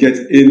 trying to get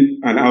in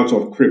and out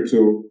of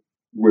crypto.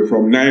 We're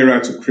from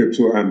Naira to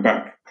crypto and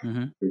back.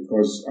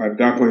 Because at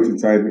that point in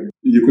time,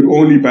 you could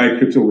only buy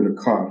crypto with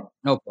a card.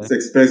 Okay. It's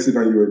expensive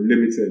and you were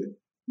limited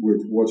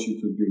with what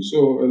you could do.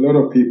 So a lot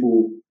of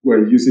people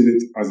were using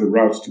it as a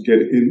route to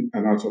get in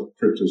and out of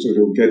crypto. So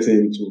they'll get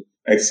into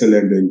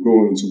XLM, then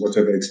go into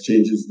whatever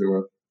exchanges they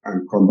were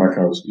and come back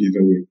out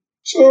either way.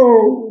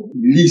 So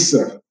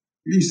Lisa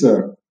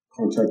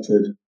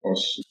contacted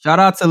us. Shout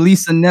out to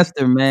Lisa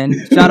Nestor, man.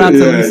 Shout out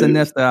to Lisa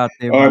Nestor out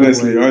there.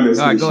 Honestly, All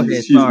right, go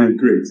ahead. She's been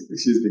great.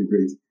 She's been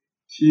great.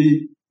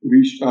 She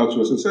reached out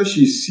to us and said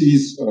she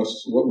sees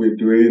us, what we're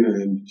doing,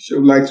 and she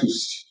would like to,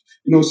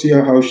 see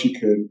how she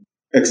can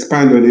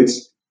expand on it.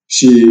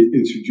 She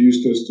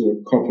introduced us to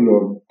a couple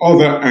of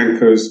other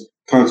anchors,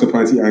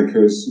 counterparty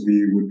anchors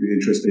we would be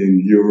interested in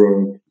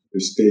Europe,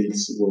 the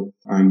States,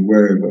 and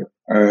wherever.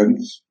 And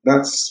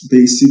that's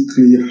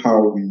basically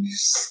how we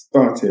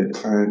started.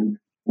 And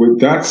with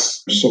that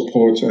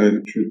support and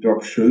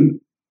introduction,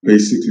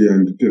 basically,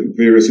 and the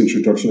various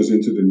introductions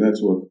into the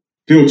network,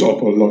 built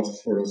up a lot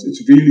for us.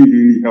 It's really,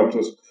 really helped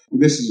us.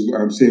 This is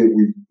what I'm saying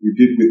we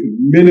did with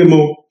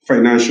minimal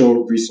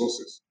financial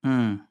resources,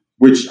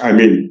 which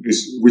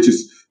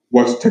is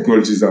what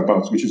technology is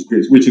about, which is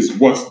great, which is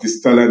what the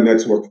Stellar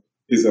Network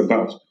is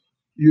about.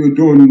 You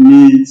don't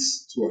need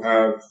to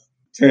have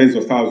tens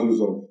of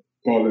thousands of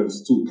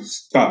dollars to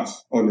start,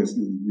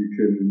 honestly. You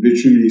can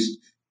literally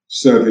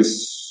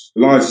service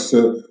large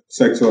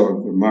sector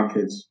of the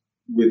market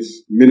with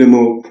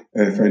minimal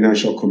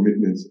financial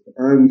commitment.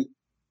 And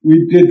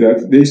we did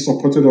that. They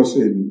supported us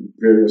in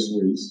various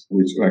ways,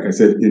 which, like I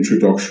said,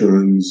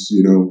 introductions,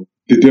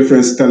 the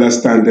different Stellar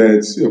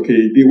standards.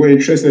 Okay, they were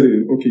interested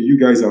in, you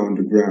guys are on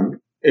the ground.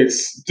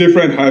 It's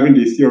different having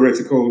the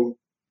theoretical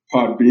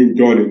part being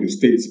done in the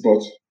States,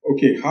 but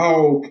okay,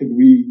 how can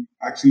we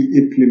actually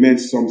implement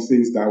some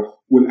things that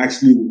will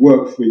actually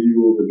work for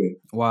you over there?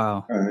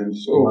 Wow. And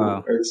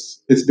so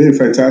it's been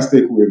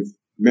fantastic. We've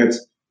met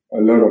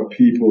a lot of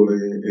people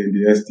in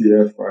the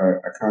SDF.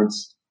 I can't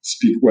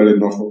speak well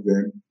enough of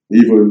them.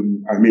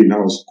 I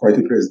was quite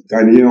impressed.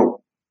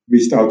 Danielle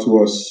reached out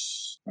to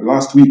us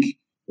last week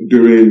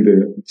during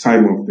the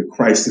time of the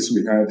crisis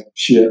we had.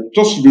 She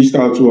just reached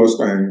out to us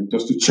and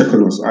just to check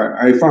on us.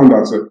 I found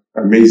that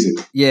amazing.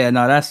 Yeah,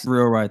 no, that's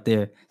real right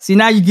there. See,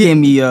 now you're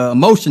getting me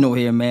emotional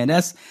here, man.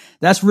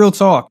 That's real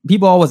talk.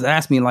 People always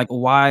ask me, like,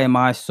 why am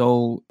I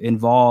so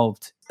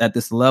involved at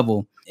this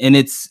level? And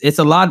it's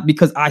a lot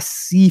because I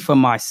see for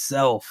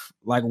myself,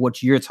 like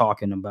what you're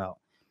talking about.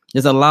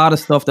 There's a lot of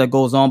stuff that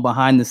goes on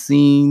behind the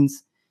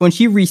scenes. When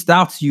she reached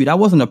out to you, that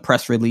wasn't a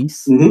press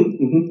release.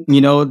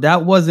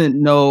 That wasn't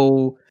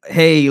no,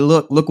 hey,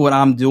 look what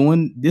I'm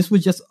doing. This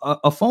was just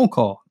a phone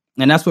call.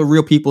 And that's what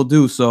real people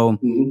do. So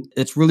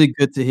it's really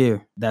good to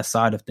hear that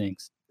side of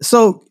things.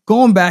 So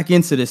going back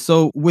into this,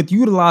 so with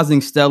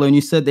utilizing Stellar, and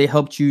you said they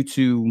helped you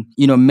to,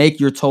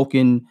 make your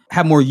token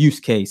have more use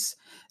case.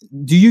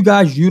 Do you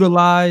guys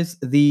utilize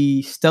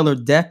the Stellar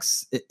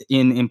DEX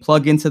and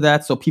plug into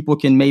that so people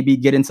can maybe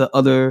get into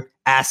other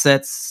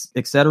assets,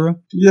 etc.?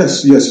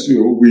 Yes,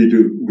 we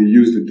do. We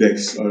use the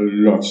DEX a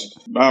lot.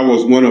 That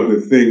was one of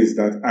the things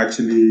that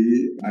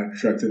actually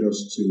attracted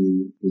us to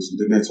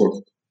the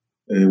network.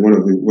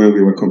 When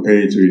we were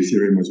comparing to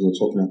Ethereum, as we were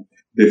talking about,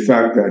 the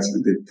fact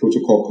that the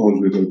protocol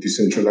comes with a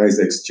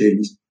decentralized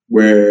exchange,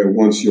 where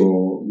once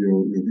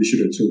you've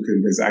issued a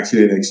token, there's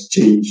actually an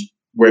exchange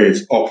where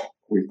it's up.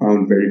 We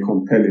found very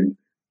compelling,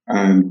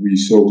 and we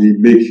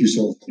make use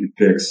of the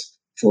DEX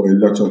for a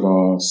lot of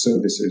our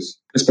services,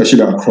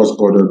 especially our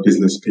cross-border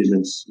business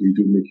payments. We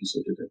do make use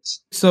of the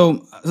DEX.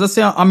 So let's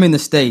say I'm in the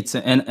States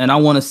and I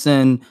want to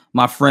send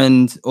my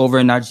friend over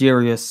in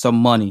Nigeria some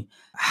money.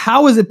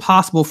 How is it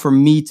possible for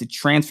me to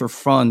transfer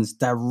funds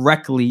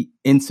directly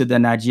into the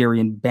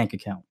Nigerian bank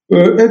account?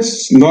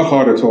 It's not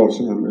hard at all,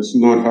 Sam. It's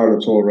not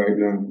hard at all right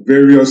now.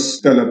 Various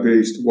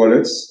Stellar-based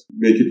wallets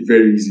make it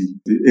very easy.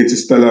 The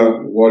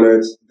Interstellar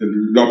wallet, the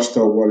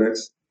Lobster wallet,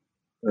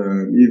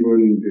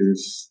 even the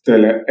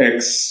Stellar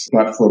X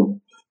platform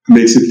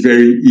makes it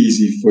very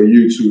easy for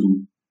you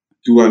to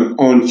do an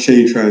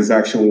on-chain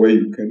transaction where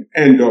you can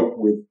end up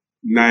with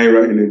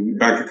Naira in a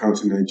bank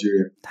account in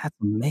Nigeria. That's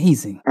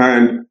amazing.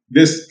 And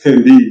this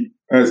can be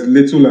as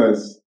little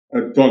as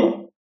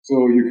 $1.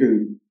 So you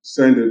can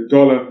send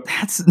 $1.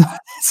 That's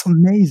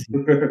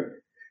amazing.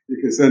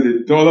 You can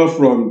send $1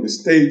 from the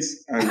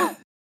States and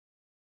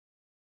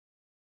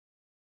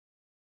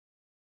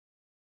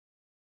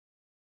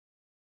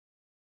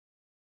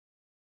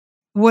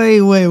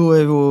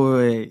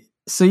Wait.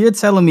 So you're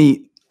telling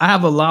me I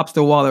have a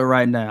lobster wallet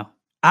right now.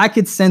 I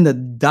could send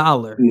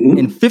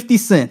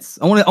 $1.50.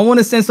 I want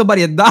to send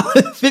somebody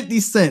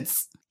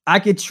 $1.50. I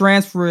could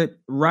transfer it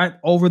right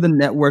over the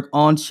network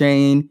on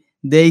chain.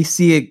 They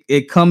see it,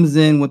 it comes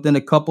in within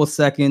a couple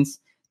seconds.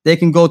 They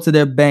can go to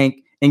their bank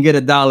and get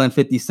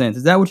 $1.50.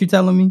 Is that what you're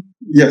telling me?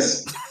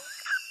 Yes.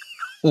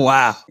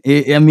 Wow.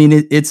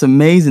 It's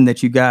amazing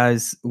that you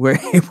guys were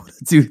able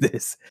to do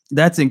this.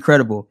 That's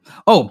incredible.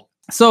 Oh,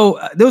 so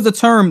there was a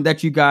term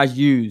that you guys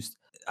used.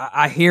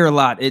 I hear a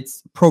lot.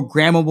 It's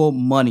programmable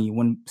money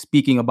when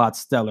speaking about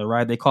Stellar,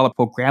 right? They call it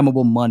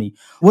programmable money.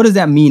 What does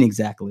that mean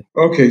exactly?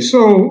 Okay,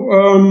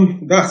 so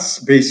that's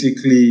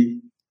basically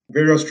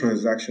various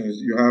transactions.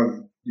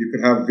 You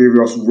could have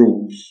various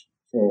rules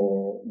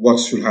for what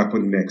should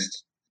happen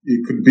next.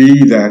 It could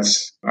be that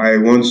I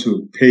want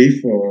to pay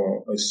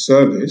for a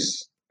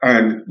service,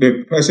 and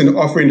the person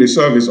offering the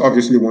service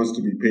obviously wants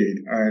to be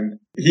paid, and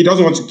he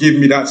doesn't want to give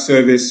me that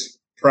service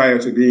prior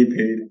to being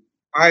paid.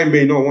 I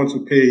may not want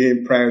to pay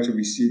him prior to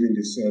receiving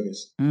the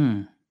service.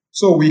 Mm.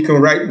 So we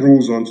can write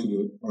rules on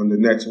the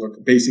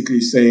network, basically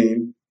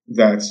saying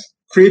that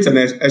create an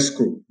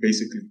escrow,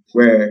 basically,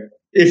 where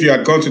if you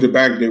had gone to the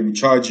bank, they would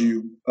charge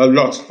you a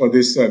lot for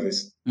this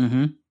service.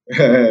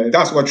 Mm-hmm.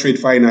 That's what trade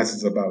finance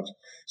is about.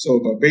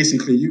 So, but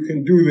basically, you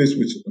can do this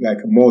with like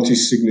a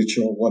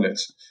multi-signature wallet.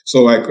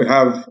 So I could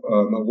have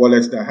a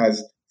wallet that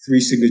has 3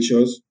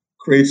 signatures,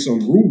 create some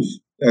rules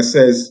that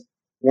says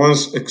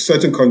once a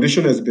certain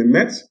condition has been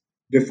met,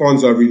 the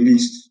funds are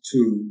released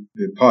to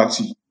the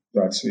party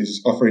that is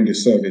offering the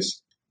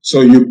service. So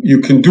you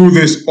can do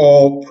this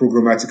all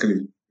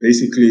programmatically,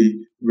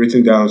 basically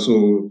written down.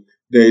 So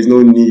there is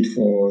no need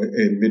for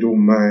a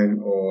middleman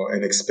or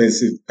an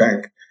expensive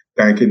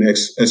banking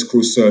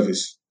escrow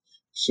service.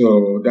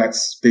 So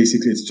that's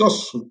basically, it's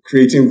just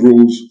creating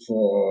rules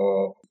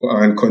for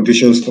and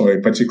conditions for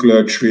a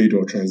particular trade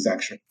or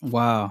transaction.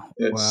 Wow.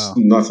 It's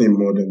nothing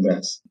more than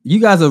that. You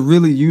guys are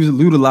really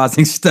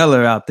utilizing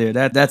Stellar out there.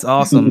 That's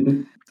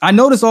awesome. I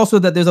noticed also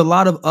that there's a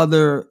lot of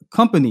other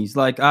companies.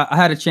 Like I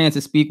had a chance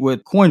to speak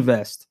with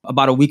CoinVest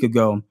about a week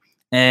ago,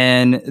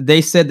 and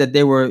they said that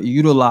they were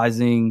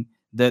utilizing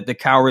the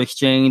Cowrie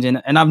exchange, and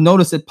I've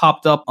noticed it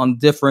popped up on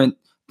different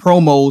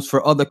promos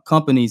for other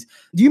companies.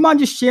 Do you mind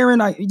just sharing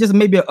just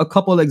maybe a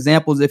couple of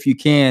examples, if you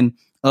can,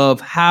 of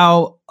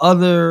how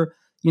other,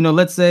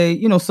 let's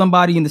say,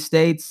 somebody in the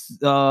States,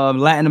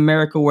 Latin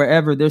America,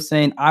 wherever, they're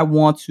saying, I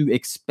want to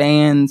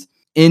expand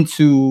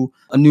into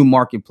a new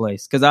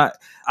marketplace? Because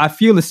I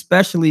feel,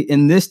 especially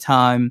in this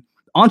time,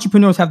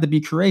 entrepreneurs have to be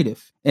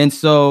creative. And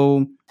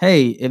so,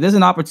 hey, if there's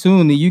an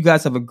opportunity, you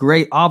guys have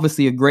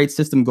obviously a great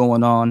system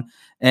going on,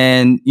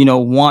 and,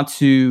 want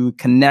to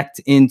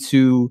connect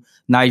into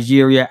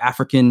Nigeria,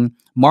 African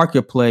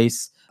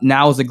marketplace,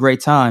 now is a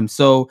great time.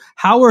 So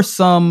how are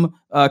some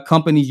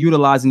companies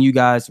utilizing you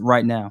guys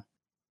right now?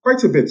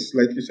 Quite a bit.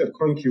 Like you said,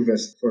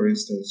 CoinQVest, for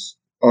instance,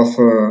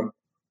 offer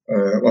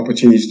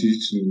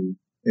opportunities to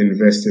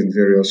invest in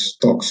various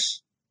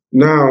stocks.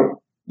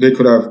 Now, they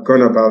could have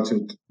gone about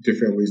it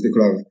different ways. They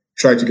could have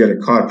tried to get a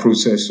card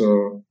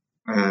processor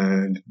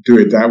and do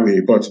it that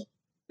way, but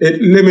it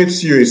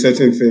limits you in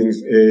certain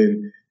things,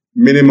 in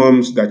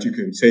minimums that you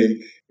can take.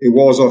 It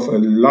walls off a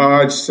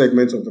large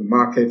segment of the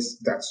market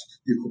that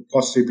you could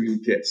possibly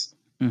get.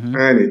 Mm-hmm.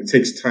 And it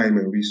takes time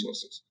and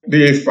resources.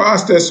 The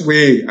fastest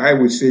way, I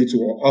would say, to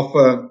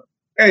offer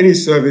any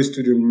service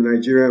to the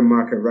Nigerian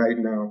market right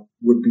now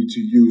would be to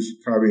use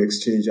Cowrie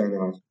Exchange and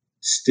our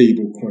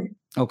stable coin.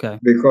 Okay.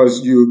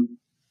 Because you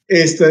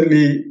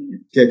instantly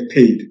get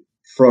paid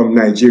from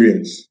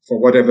Nigerians for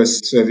whatever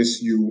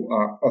service you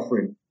are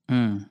offering.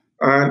 Mm.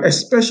 And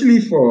especially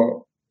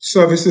for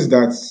services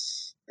that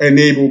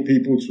enable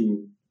people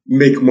to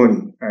make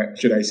money,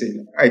 should I say.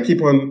 I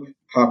keep on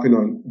harping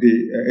on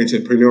the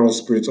entrepreneurial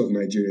spirit of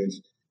Nigerians.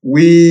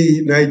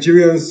 We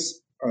Nigerians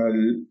are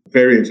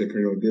very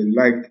entrepreneurial. They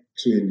like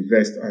to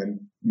invest and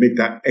make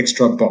that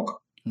extra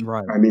buck.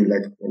 Right. I mean,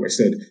 like I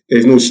said,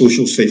 there's no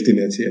social safety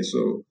net here.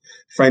 So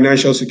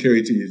financial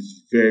security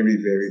is very,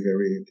 very,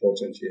 very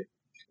important here.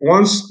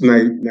 Once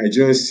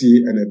Nigerians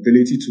see an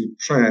ability to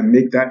try and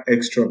make that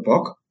extra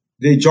buck,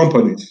 they jump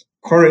on it.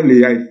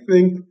 Currently, I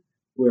think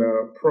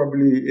we're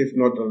probably, if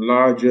not the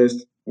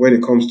largest, when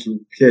it comes to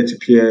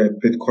peer-to-peer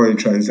Bitcoin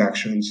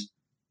transactions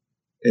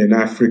in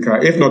Africa,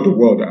 if not the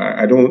world.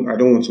 I don't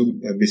want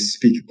to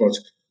misspeak, but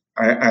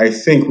I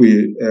think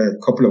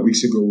a couple of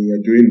weeks ago, we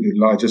were doing the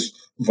largest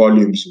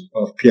volumes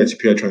of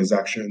peer-to-peer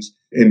transactions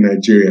in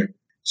Nigeria.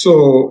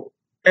 So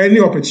any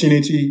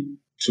opportunity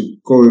to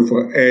go in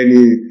for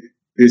any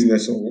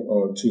business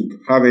or to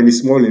have any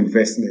small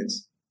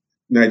investments,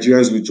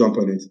 Nigerians will jump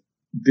on it.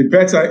 The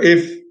better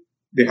if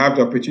they have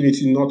the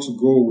opportunity not to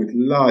go with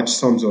large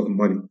sums of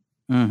money.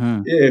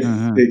 Mm-hmm.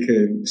 If they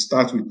can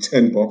start with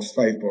 $10,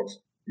 $5,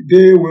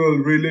 they will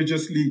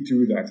religiously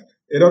do that.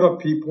 A lot of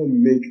people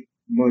make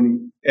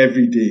money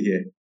every day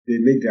here. They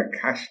make their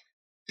cash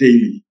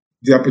daily.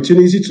 The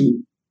opportunity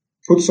to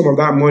put some of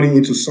that money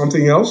into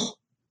something else,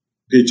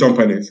 they jump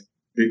on it.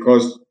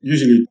 because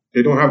usually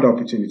they don't have the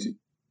opportunity.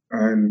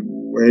 And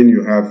when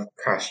you have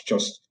cash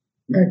just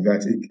like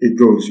that, it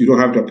goes. You don't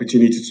have the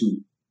opportunity to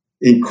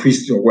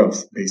increase your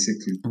wealth,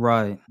 basically.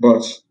 Right.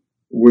 But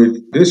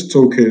with this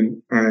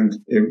token and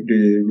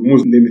the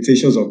removes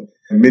limitations of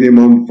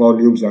minimum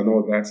volumes and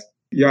all that,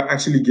 you're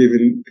actually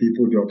giving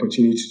people the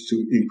opportunity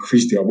to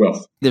increase their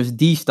wealth. There's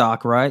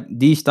D-Stock, right?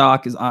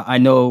 D-Stock is, I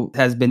know,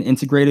 has been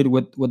integrated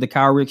with the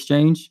Cowrie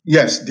Exchange.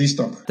 Yes,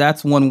 D-Stock.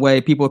 That's one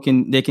way people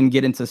can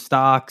get into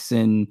stocks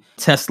and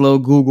Tesla,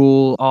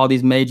 Google, all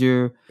these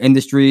major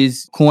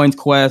industries,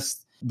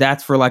 CoinsQuest.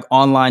 That's for like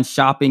online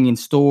shopping in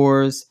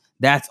stores.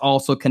 That's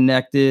also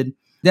connected.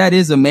 That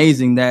is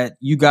amazing that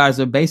you guys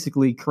are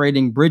basically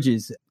creating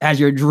bridges as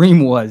your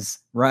dream was,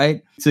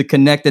 right? To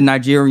connect the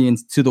Nigerians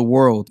to the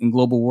world and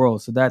global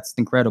world. So that's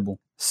incredible.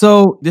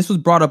 So this was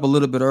brought up a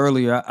little bit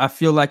earlier. I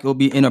feel like it would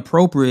be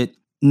inappropriate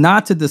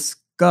not to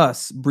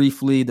discuss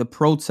briefly the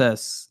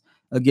protests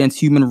against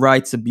human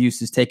rights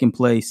abuses taking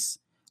place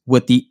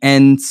with the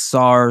End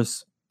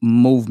SARS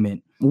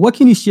movement. What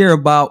can you share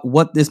about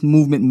what this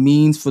movement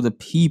means for the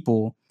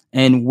people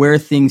and where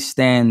things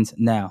stand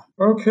now?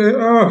 Okay,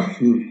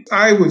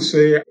 I would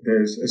say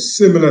there's a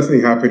similar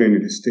thing happening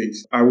in the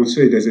States. I would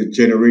say there's a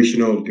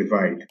generational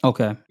divide.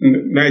 Okay.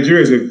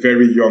 Nigeria is a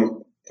very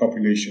young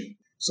population.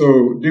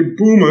 So the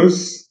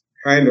boomers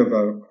kind of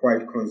are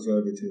quite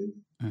conservative,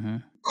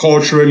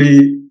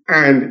 culturally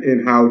and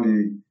in how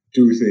they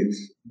do things.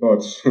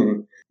 But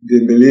the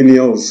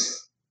millennials,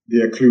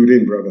 they're clued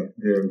in, brother.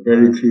 They're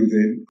very clued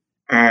in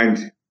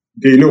and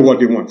they know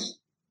what they want.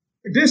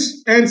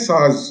 This End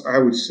SARS, I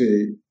would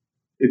say,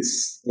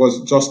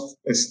 was just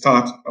a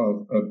start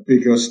of a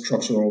bigger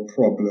structural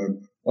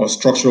problem or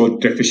structural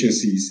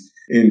deficiencies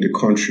in the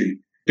country.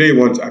 They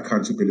want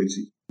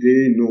accountability.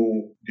 They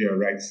know their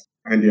rights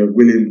and they're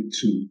willing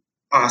to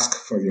ask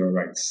for their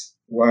rights.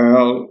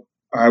 While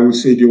I would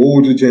say the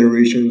older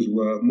generations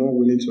were more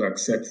willing to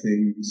accept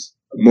things,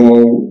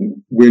 more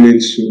willing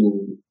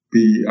to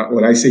be,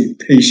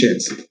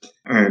 patient.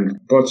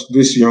 But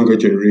this younger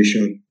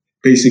generation,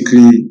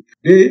 basically,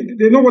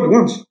 they know what they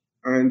want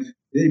and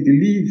they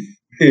believe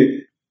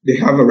they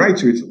have a right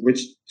to it,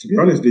 which, to be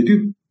honest, they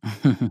do.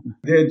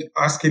 They're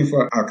asking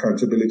for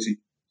accountability.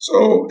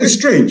 So it's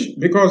strange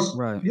because,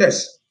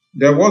 yes,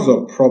 there was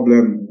a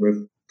problem with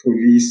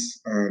police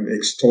and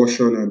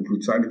extortion and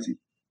brutality.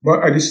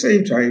 But at the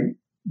same time,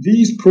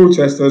 these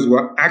protesters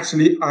were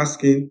actually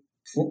asking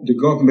for the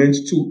government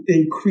to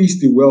increase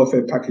the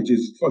welfare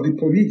packages for the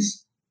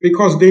police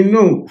because they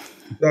know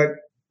that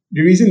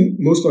the reason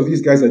most of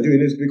these guys are doing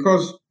it is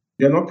because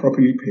they're not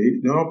properly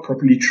paid, they're not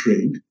properly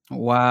trained.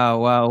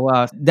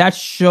 Wow. That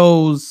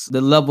shows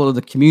the level of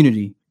the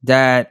community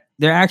that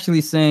they're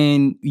actually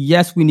saying,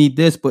 yes, we need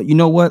this, but you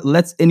know what?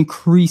 Let's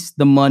increase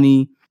the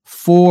money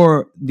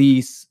for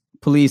these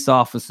police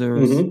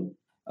officers,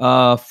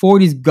 for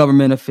these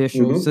government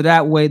officials, so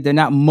that way they're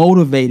not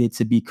motivated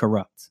to be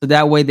corrupt. So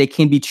that way they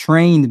can be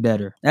trained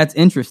better. That's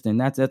interesting.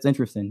 That's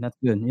interesting. That's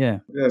good. Yeah.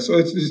 Yeah.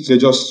 So they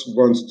just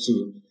want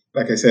to,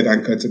 like I said,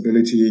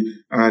 accountability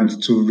and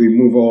to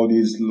remove all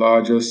these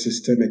larger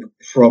systemic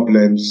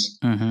problems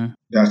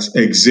that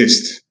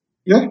exist.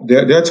 Yeah,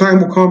 their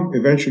time will come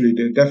eventually.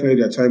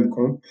 Definitely their time will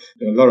come.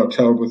 A lot of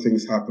terrible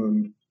things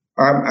happened.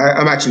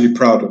 I'm actually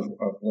proud of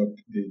what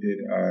they did.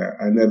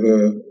 I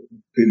never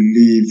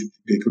believed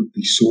they could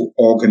be so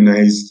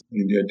organized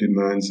in their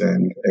demands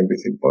and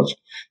everything. But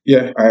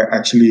yeah, I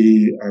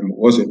actually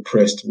was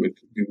impressed with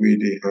the way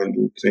they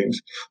handled things.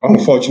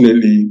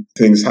 Unfortunately,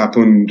 things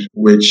happened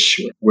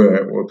which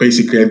were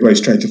basically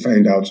everybody's trying to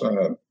find out.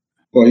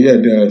 But yeah,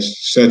 there's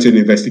certain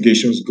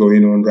investigations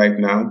going on right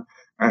now,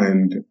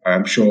 and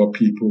I'm sure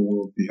people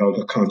will be held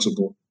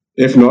accountable.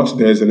 If not,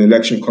 there's an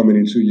election coming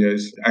in 2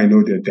 years. I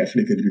know they're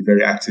definitely going to be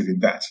very active in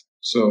that.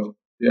 So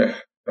yeah,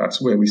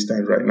 that's where we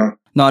stand right now.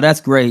 No,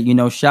 that's great.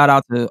 Shout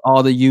out to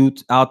all the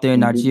youth out there in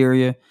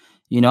Nigeria.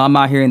 I'm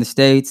out here in the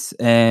States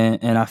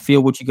and I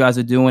feel what you guys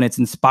are doing. It's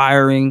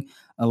inspiring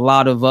a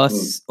lot of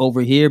us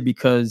over here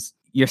because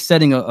you're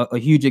setting a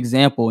huge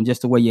example in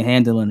just the way you're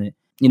handling it.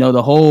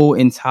 The whole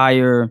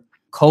entire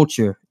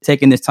culture,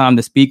 taking this time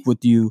to speak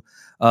with you,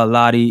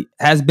 Ladi,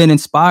 has been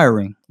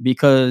inspiring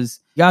because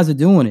you guys are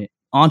doing it.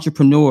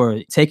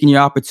 Entrepreneur, taking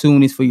your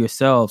opportunities for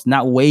yourselves,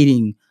 not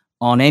waiting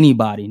on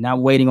anybody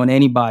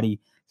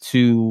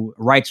to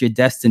write your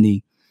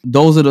destiny.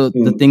 Those are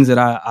the things that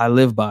I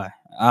live by.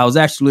 I was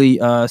actually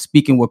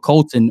speaking with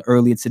Colton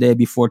earlier today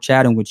before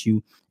chatting with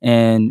you,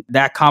 and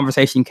that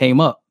conversation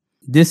came up.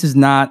 This is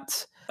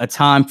not a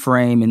time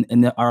frame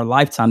in our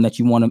lifetime that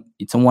you want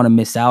to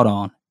miss out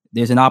on.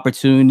 There's an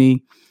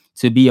opportunity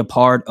to be a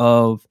part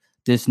of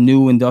this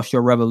new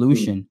industrial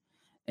revolution.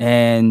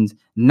 And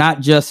not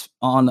just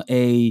from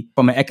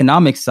an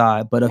economic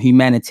side, but a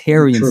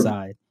humanitarian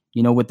side.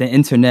 With the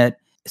internet,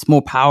 it's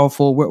more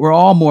powerful. We're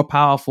all more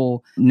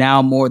powerful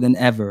now more than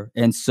ever.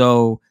 And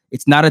so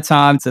it's not a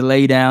time to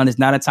lay down. It's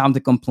not a time to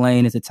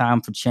complain. It's a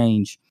time for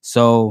change.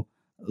 So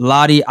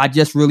Ladi, I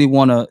just really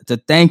want to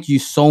thank you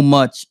so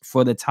much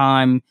for the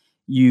time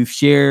you've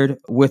shared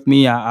with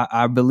me.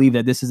 I believe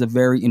that this is a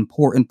very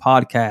important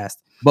podcast.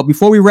 But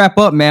before we wrap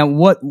up, man,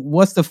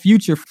 what's the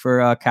future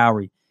for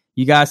Cowrie?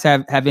 You guys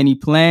have any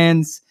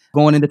plans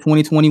going into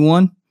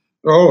 2021?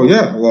 Oh,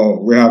 yeah.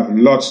 Well, we have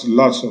lots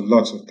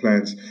of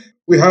plans.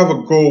 We have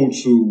a goal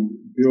to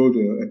build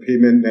a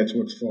payment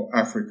network for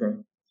Africa.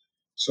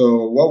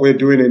 So what we're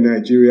doing in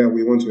Nigeria,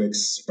 we want to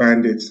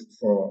expand it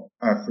for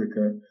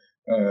Africa.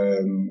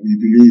 We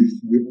believe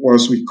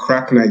once we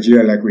crack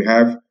Nigeria like we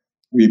have,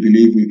 we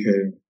believe we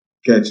can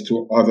get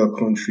to other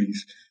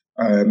countries.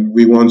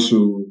 We want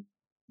to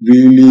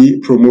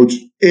really promote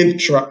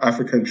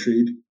intra-African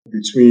trade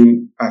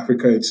between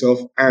Africa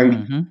itself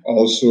and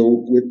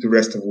also with the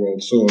rest of the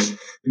world. So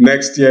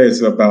next year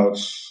is about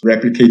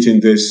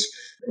replicating this.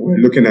 We're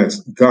looking at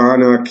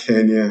Ghana,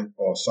 Kenya,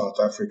 or South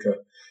Africa.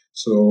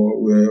 So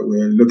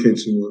we're looking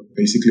to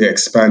basically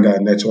expand our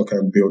network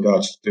and build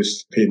out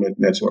this payment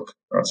network.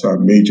 That's our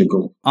major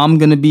goal. I'm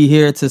going to be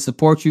here to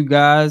support you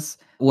guys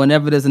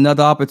whenever there's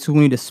another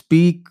opportunity to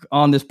speak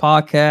on this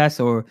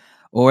podcast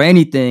or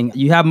anything.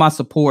 You have my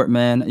support,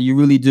 man. You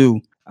really do.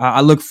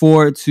 I look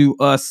forward to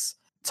us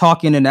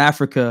talking in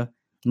Africa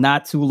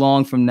not too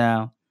long from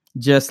now,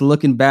 just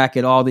looking back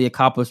at all the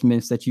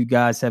accomplishments that you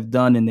guys have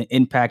done and the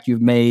impact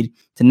you've made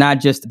to not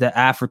just the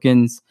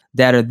Africans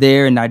that are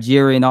there in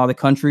Nigeria and all the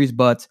countries,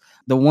 but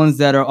the ones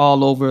that are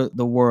all over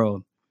the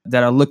world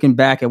that are looking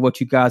back at what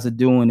you guys are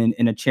doing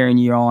and are cheering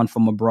you on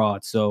from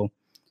abroad. So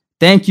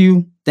thank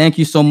you. Thank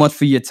you so much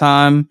for your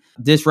time.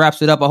 This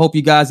wraps it up. I hope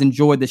you guys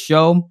enjoyed the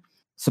show.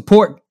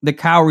 Support the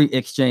Cowrie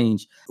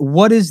Exchange.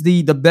 What is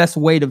the best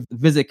way to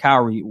visit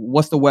Cowrie?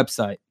 What's the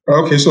website?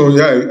 Okay, so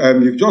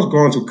you've just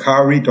gone to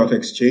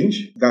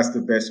cowrie.exchange. That's the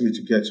best way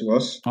to get to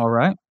us. All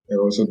right.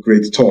 It was a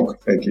great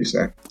talk. Thank you,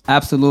 sir.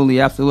 Absolutely.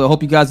 I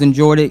hope you guys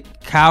enjoyed it.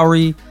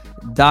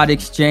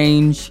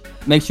 Cowrie.exchange.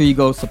 Make sure you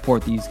go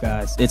support these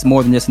guys. It's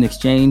more than just an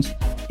exchange.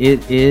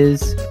 It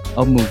is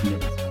a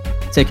movement.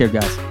 Take care,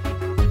 guys.